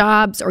shifted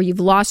jobs or you've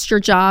lost your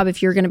job,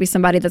 if you're going to be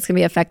somebody that's going to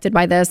be affected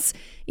by this,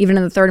 even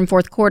in the 3rd and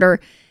 4th quarter,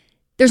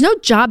 there's no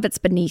job that's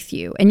beneath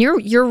you. And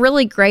you're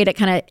really great at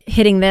kind of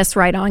hitting this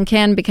right on,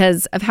 Ken,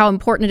 because of how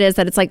important it is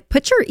that it's like,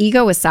 put your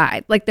ego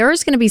aside. Like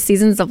there's going to be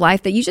seasons of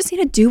life that you just need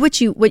to do what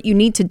you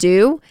need to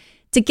do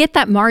to get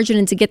that margin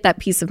and to get that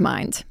peace of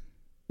mind.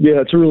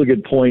 Yeah, it's a really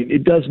good point.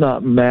 It does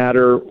not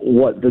matter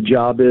what the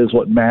job is.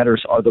 What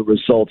matters are the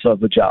results of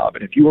the job.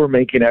 And if you are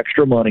making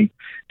extra money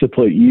to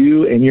put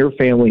you and your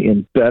family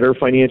in better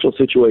financial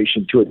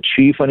situation, to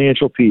achieve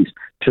financial peace,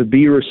 to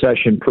be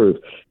recession-proof,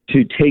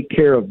 to take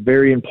care of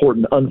very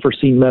important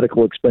unforeseen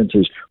medical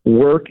expenses,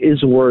 work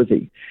is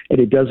worthy. And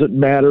it doesn't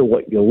matter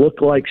what you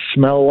look like,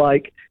 smell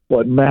like.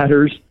 What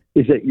matters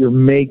is that you're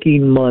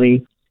making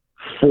money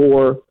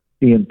for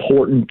the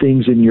important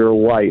things in your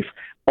life.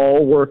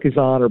 All work is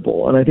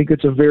honorable. And I think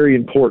it's a very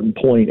important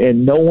point.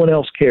 And no one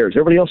else cares.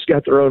 Everybody else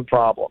got their own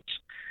problems.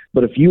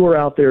 But if you are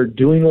out there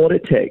doing what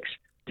it takes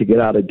to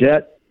get out of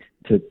debt,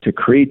 to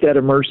create that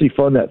emergency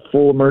fund, that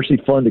full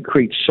emergency fund, to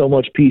create so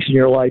much peace in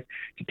your life,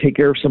 to take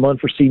care of some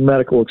unforeseen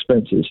medical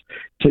expenses,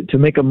 to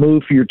make a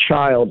move for your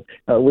child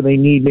when they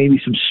need maybe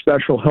some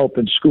special help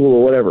in school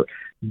or whatever,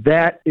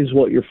 that is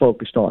what you're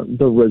focused on,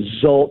 the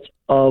result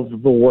of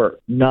the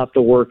work, not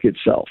the work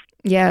itself.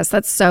 Yes,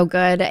 that's so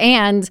good.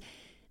 And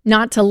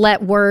not to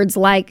let words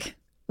like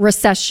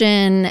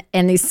recession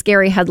and these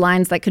scary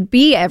headlines that could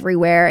be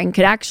everywhere and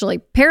could actually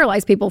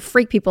paralyze people,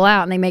 freak people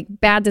out, and they make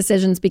bad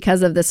decisions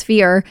because of this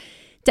fear,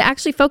 to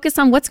actually focus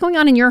on what's going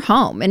on in your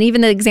home. And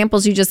even the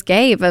examples you just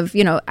gave of,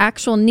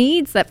 actual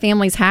needs that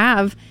families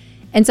have.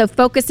 And so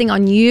focusing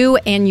on you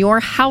and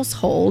your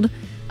household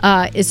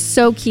is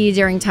so key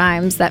during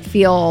times that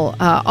feel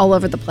all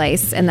over the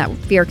place and that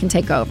fear can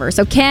take over.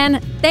 So Ken,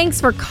 thanks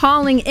for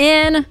calling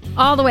in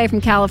all the way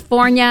from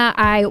California.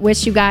 I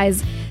wish you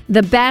guys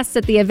the best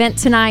at the event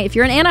tonight. If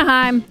you're in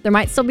Anaheim, there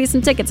might still be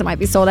some tickets. It might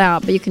be sold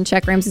out, but you can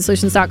check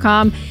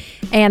RamseySolutions.com.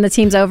 And the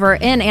team's over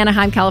in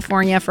Anaheim,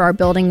 California for our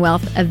Building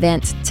Wealth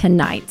event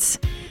tonight.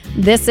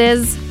 This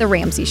is The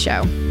Ramsey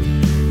Show.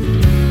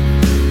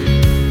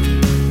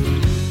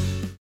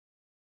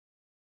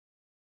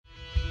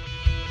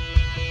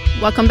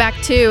 Welcome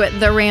back to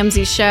The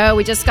Ramsey Show.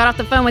 We just got off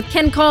the phone with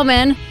Ken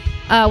Coleman,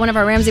 one of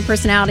our Ramsey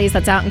personalities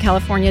that's out in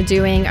California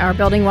doing our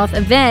Building Wealth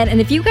event.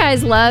 And if you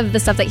guys love the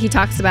stuff that he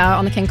talks about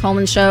on the Ken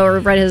Coleman Show or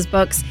have read his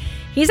books,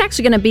 he's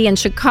actually going to be in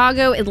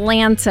Chicago,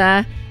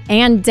 Atlanta,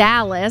 and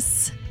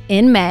Dallas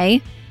in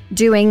May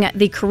doing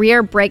the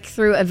Career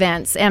Breakthrough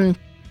events. And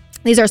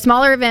these are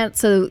smaller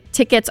events, so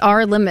tickets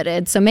are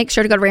limited. So make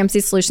sure to go to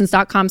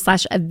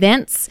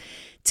RamseySolutions.com/events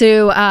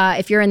to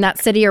if you're in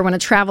that city or want to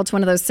travel to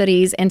one of those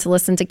cities and to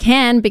listen to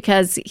Ken,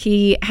 because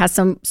he has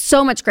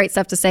so much great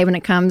stuff to say when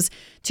it comes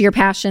to your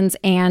passions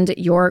and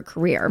your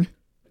career.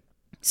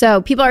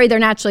 So people are either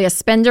naturally a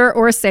spender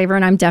or a saver,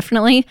 and I'm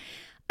definitely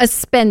a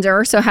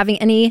spender. So having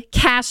any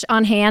cash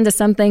on hand is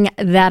something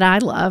that I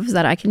love,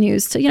 that I can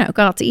use to,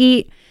 go out to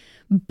eat,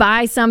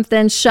 buy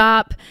something,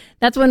 shop.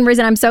 That's one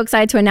reason I'm so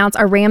excited to announce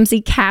our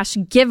Ramsey Cash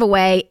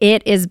giveaway.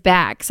 It is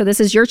back. So this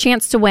is your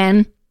chance to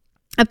win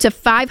up to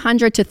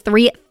 $500 to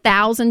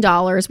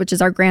 $3,000, which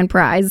is our grand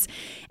prize.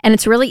 And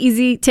it's really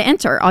easy to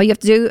enter. All you have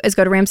to do is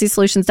go to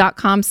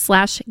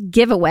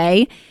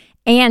RamseySolutions.com/giveaway,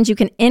 and you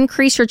can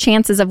increase your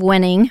chances of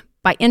winning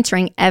by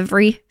entering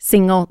every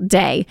single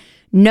day.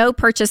 No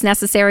purchase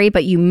necessary,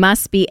 but you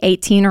must be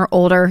 18 or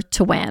older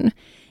to win.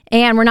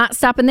 And we're not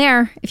stopping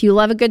there. If you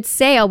love a good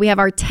sale, we have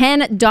our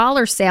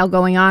 $10 sale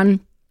going on.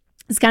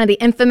 It's kind of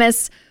the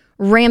infamous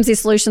Ramsey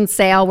Solutions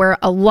sale where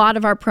a lot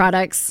of our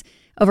products,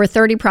 over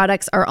 30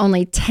 products, are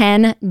only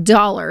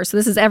 $10. So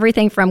this is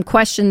everything from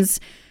Questions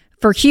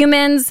for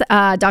Humans,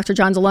 Dr.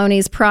 John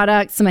Deloney's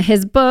products, some of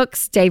his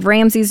books, Dave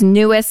Ramsey's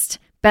newest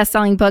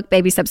best-selling book,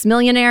 Baby Steps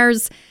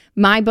Millionaires,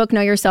 my book,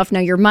 Know Yourself,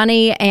 Know Your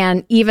Money,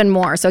 and even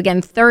more. So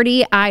again,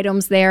 30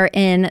 items there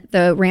in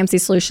the Ramsey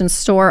Solutions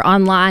store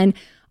online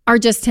are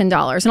just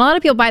 $10. And a lot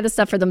of people buy this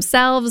stuff for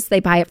themselves.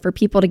 They buy it for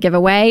people to give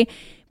away.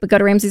 But go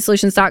to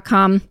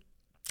RamseySolutions.com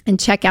and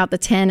check out the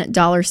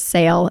 $10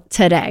 sale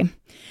today.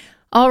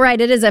 All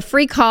right, it is a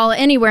free call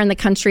anywhere in the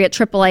country at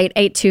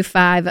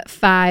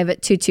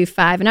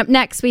 888-825-5225. And up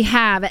next, we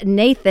have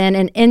Nathan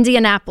in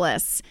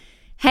Indianapolis.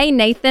 Hey,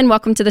 Nathan,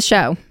 welcome to the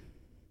show.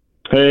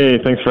 Hey,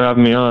 thanks for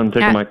having me on,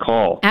 taking my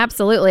call.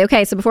 Absolutely.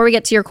 Okay, so before we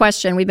get to your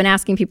question, we've been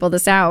asking people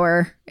this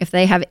hour if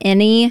they have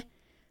any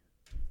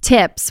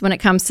tips when it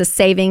comes to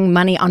saving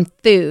money on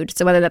food.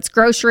 So whether that's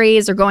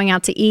groceries or going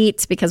out to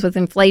eat, because with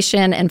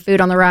inflation and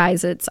food on the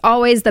rise, it's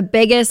always the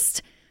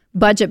biggest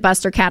budget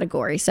buster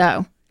category.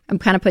 So I'm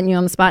kind of putting you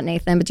on the spot,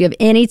 Nathan, but do you have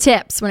any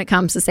tips when it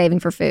comes to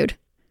saving for food?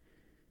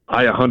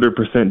 I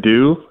 100%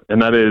 do,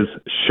 and that is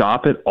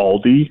shop at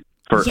Aldi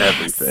for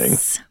everything,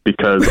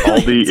 because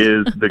Aldi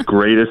is the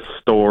greatest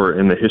store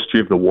in the history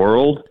of the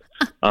world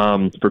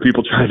for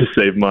people trying to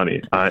save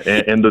money.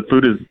 And the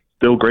food is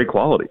still great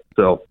quality.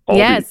 So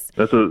Aldi,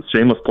 that's a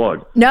shameless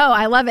plug. No,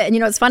 I love it. And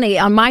it's funny,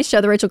 on my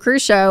show, The Rachel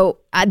Cruz Show,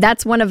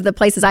 that's one of the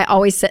places I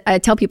always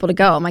tell people to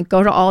go. I'm like,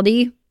 go to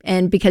Aldi.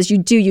 And because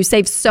you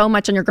save so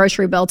much on your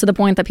grocery bill, to the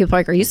point that people are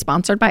like, are you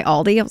sponsored by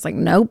Aldi? I was like,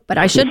 nope, but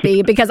I should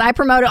be because I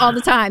promote it all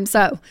the time.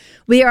 So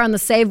we are on the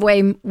save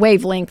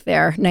wavelength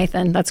there,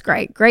 Nathan. That's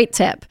great. Great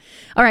tip.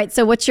 All right.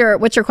 So what's your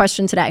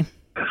question today?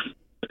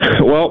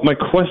 Well, my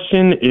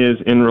question is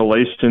in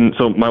relation.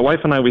 So my wife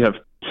and I, we have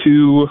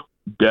two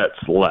debts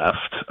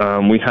left.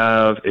 We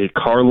have a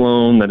car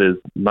loan that is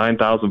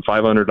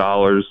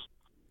 $9,500,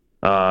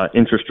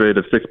 interest rate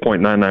of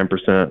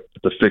 6.99%.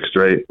 It's a fixed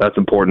rate. That's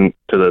important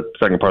to the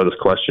second part of this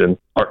question.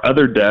 Our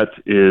other debt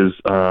is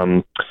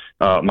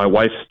my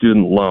wife's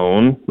student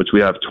loan, which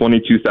we have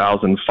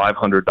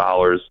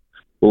 $22,500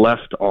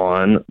 left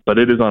on, but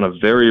it is on a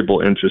variable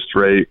interest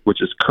rate,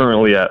 which is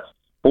currently at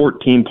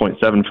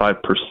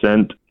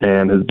 14.75%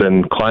 and has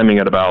been climbing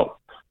at about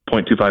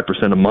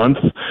 0.25% a month.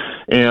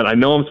 And I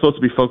know I'm supposed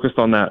to be focused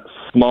on that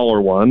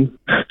smaller one,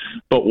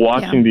 but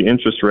watching the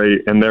interest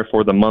rate and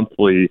therefore the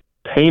monthly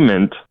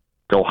payment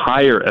go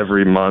higher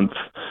every month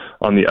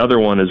on the other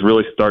one is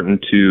really starting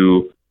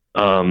to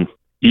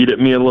eat at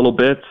me a little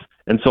bit.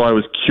 And so I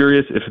was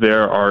curious if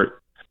there are,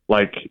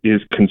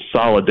 is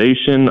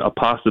consolidation a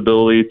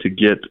possibility to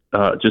get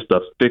just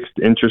a fixed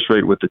interest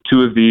rate with the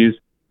two of these,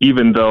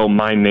 even though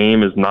my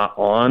name is not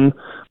on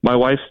my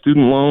wife's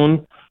student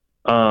loan,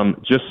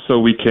 just so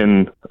we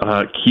can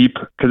keep,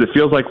 because it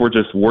feels like we're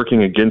just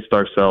working against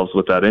ourselves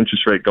with that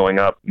interest rate going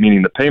up,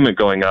 meaning the payment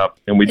going up,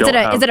 and we don't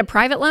have... Is it a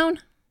private loan?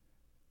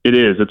 It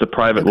is. It's a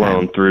private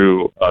loan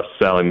through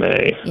Sally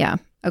Mae. Yeah.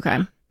 Okay.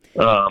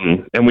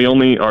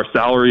 And our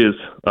salary is,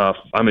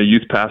 I'm a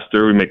youth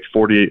pastor. We make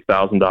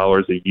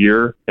 $48,000 a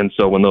year. And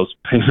so when those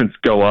payments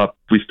go up,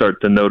 we start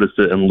to notice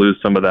it and lose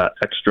some of that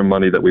extra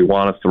money that we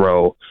want to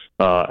throw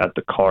at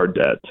the car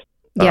debt.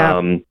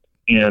 Yeah.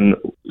 And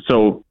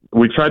so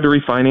we tried to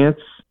refinance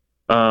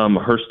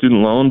her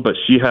student loan, but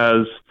she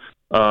has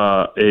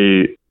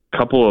a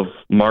couple of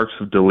marks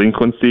of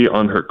delinquency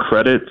on her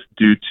credit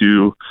due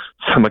to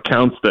some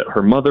accounts that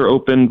her mother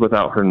opened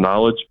without her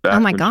knowledge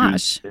back when she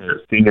was a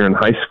senior in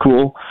high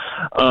school.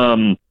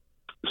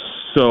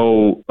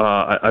 So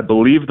I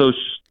believe those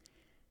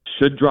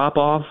should drop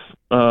off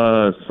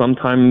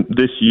sometime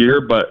this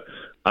year, but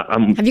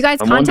have you guys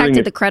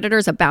contacted the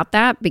creditors about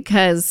that?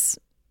 Because,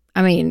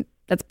 I mean,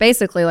 that's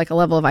basically like a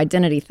level of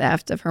identity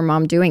theft of her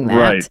mom doing that.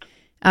 Right.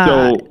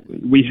 So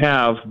we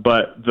have,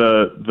 but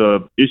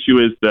the issue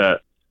is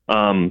that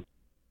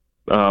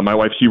my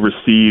wife, she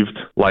received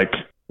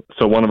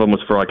so one of them was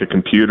for a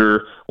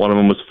computer, one of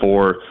them was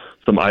for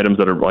some items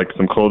that are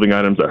some clothing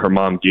items that her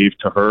mom gave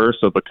to her.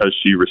 So because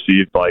she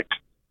received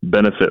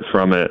benefit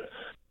from it,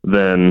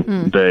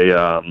 then they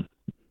said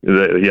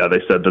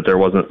that there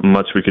wasn't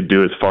much we could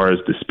do as far as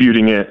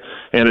disputing it.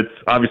 And it's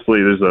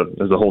obviously there's a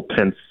whole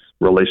tense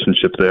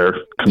relationship there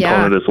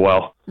component as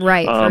well.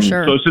 Right, for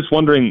sure. So I was just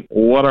wondering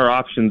what our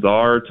options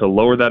are to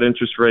lower that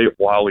interest rate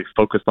while we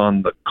focus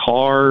on the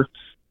car.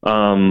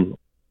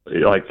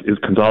 like, is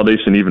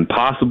consolidation even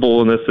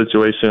possible in this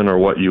situation, or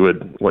what your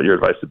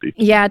advice would be?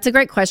 Yeah, it's a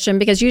great question,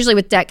 because usually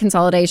with debt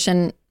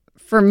consolidation,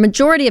 for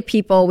majority of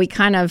people, we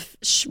kind of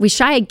we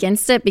shy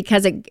against it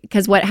because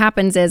what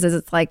happens is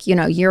it's like,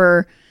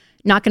 you're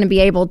not going to be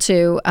able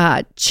to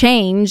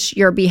change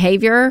your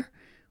behavior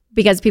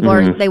because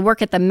people they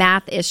work at the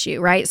math issue,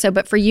 right? So,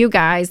 but for you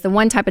guys, the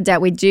one type of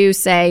debt we do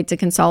say to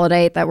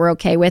consolidate that we're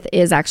okay with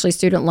is actually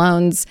student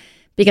loans,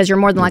 because you're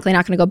more than likely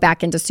not going to go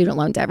back into student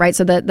loan debt, right?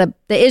 So the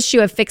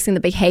issue of fixing the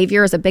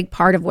behavior is a big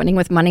part of winning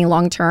with money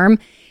long term,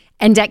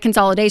 and debt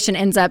consolidation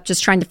ends up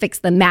just trying to fix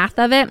the math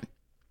of it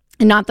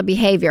and not the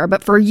behavior.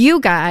 But for you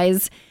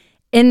guys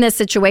in this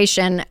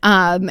situation,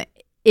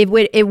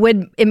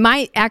 it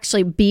might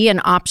actually be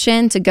an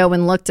option to go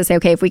and look to say,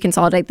 okay, if we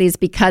consolidate these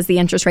because the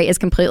interest rate is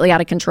completely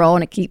out of control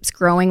and it keeps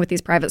growing with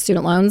these private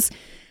student loans.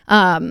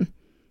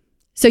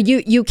 So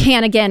you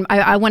can, again,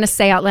 I want to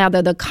say out loud,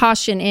 though, the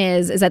caution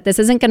is that this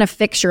isn't going to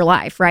fix your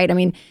life, right? I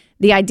mean,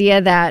 the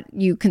idea that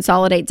you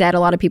consolidate debt, a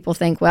lot of people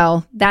think,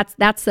 well,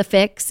 that's the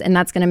fix and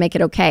that's going to make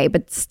it okay.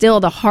 But still,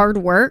 the hard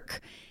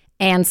work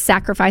and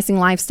sacrificing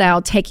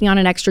lifestyle, taking on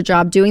an extra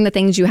job, doing the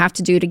things you have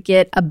to do to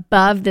get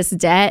above this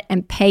debt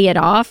and pay it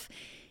off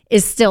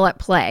is still at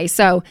play.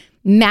 So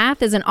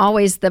math isn't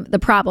always the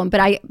problem,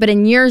 but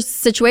in your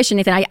situation,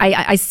 Nathan,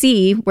 I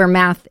see where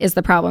math is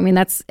the problem. I mean,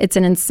 it's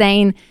an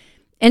insane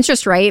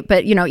interest rate,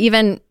 but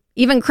even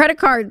credit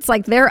cards,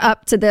 like, they're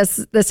up to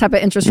this type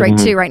of interest rate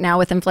too right now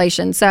with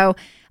inflation. So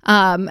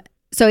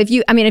if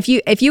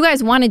you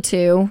guys wanted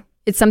to,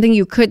 it's something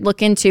you could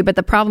look into, but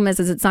the problem is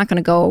it's not going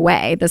to go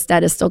away. This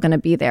debt is still going to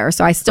be there.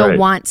 So I still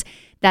want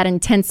that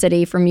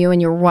intensity from you and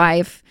your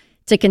wife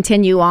to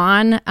continue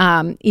on,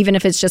 even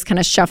if it's just kind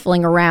of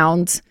shuffling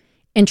around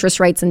interest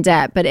rates and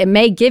debt. But it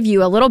may give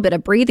you a little bit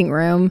of breathing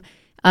room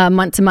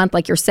month to month,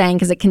 like you're saying,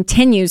 because it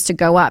continues to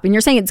go up. And you're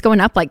saying it's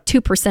going up like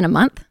 2% a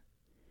month?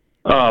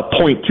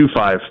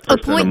 0.25%. Oh,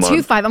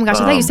 0.25. Oh my gosh, I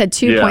thought you said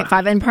 2.5.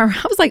 Yeah. And I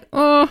was like,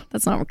 oh,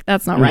 that's not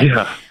right.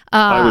 Yeah.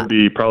 I would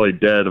be probably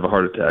dead of a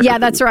heart attack. Yeah,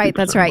 that's right.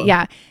 That's right.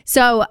 Yeah.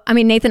 So, I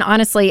mean, Nathan,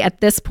 honestly,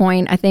 at this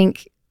point, I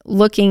think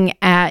looking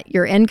at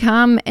your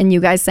income and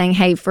you guys saying,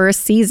 hey, for a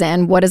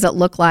season, what does it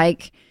look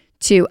like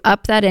to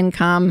up that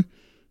income,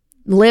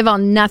 live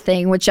on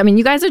nothing, which, I mean,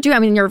 you guys are doing, I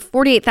mean, you're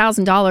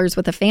 $48,000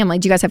 with a family.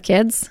 Do you guys have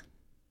kids?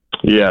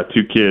 Yeah,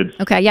 2 kids.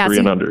 Okay, yeah. 3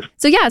 and under.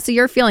 So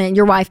you're feeling it.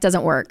 Your wife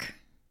doesn't work.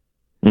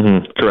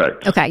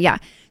 Correct. Okay, yeah.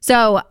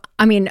 So,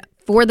 I mean,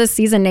 for this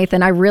season,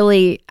 Nathan, I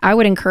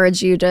would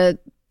encourage you to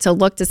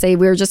look to say,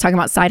 we were just talking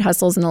about side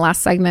hustles in the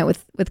last segment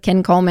with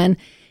Ken Coleman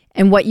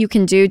and what you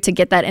can do to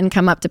get that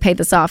income up to pay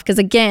this off. Because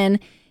again,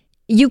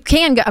 you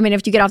can go, I mean,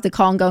 if you get off the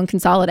call and go and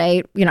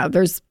consolidate,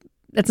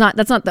 that's not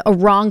a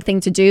wrong thing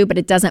to do, but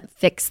it doesn't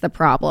fix the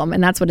problem.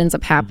 And that's what ends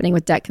up happening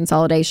with debt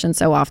consolidation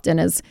so often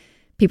is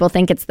people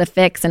think it's the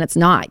fix and it's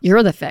not.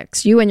 You're the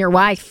fix. You and your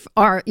wife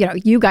are,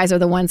 you guys are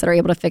the ones that are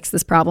able to fix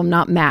this problem,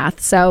 not math.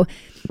 So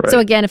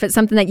again, if it's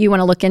something that you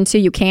want to look into,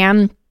 you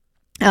can.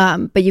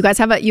 But you guys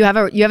have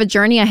a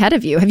journey ahead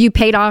of you. Have you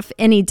paid off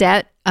any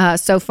debt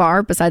so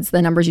far besides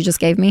the numbers you just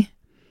gave me?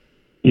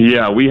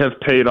 Yeah, we have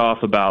paid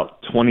off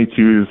about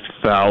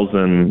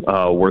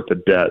 $22,000 worth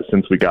of debt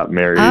since we got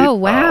married. Oh,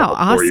 wow.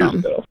 Awesome. 4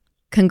 years ago.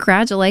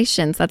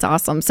 Congratulations. That's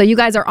awesome. So you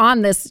guys are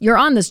you're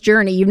on this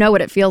journey. You know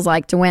what it feels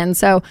like to win.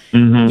 So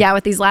yeah,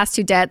 with these last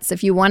 2 debts,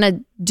 if you want to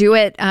do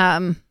it,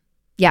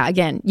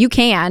 again, you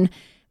can,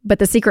 but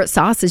the secret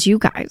sauce is you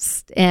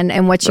guys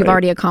and what you've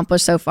already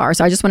accomplished so far.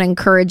 So I just want to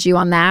encourage you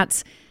on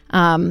that.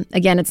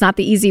 Again, it's not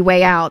the easy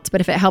way out,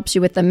 but if it helps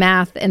you with the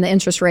math and the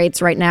interest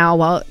rates right now,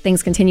 while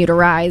things continue to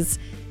rise,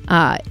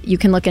 you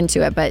can look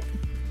into it, but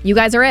you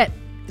guys are it.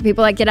 The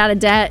people that get out of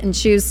debt and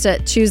choose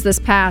this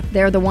path,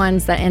 they're the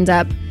ones that end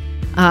up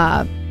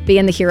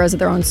being the heroes of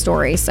their own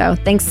story. So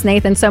thanks,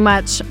 Nathan, so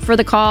much for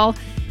the call.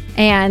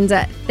 And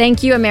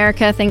thank you,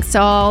 America. Thanks to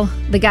all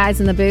the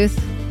guys in the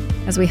booth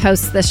as we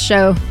host this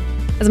show,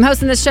 as I'm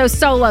hosting this show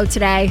solo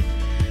today.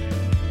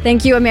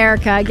 Thank you,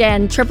 America.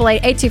 Again,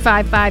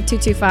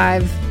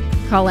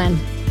 888-825-5225. Call in.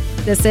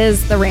 This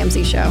is The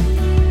Ramsey Show.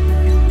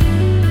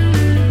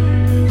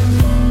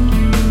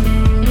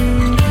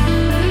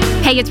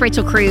 Hey, it's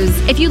Rachel Cruz.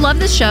 If you love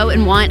the show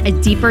and want a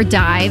deeper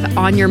dive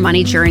on your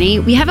money journey,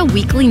 we have a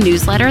weekly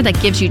newsletter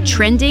that gives you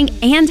trending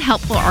and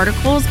helpful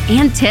articles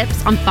and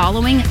tips on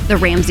following the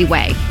Ramsey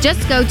way.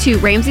 Just go to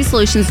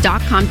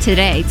RamseySolutions.com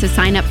today to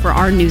sign up for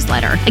our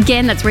newsletter.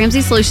 Again, that's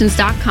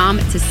RamseySolutions.com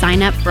to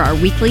sign up for our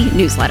weekly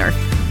newsletter.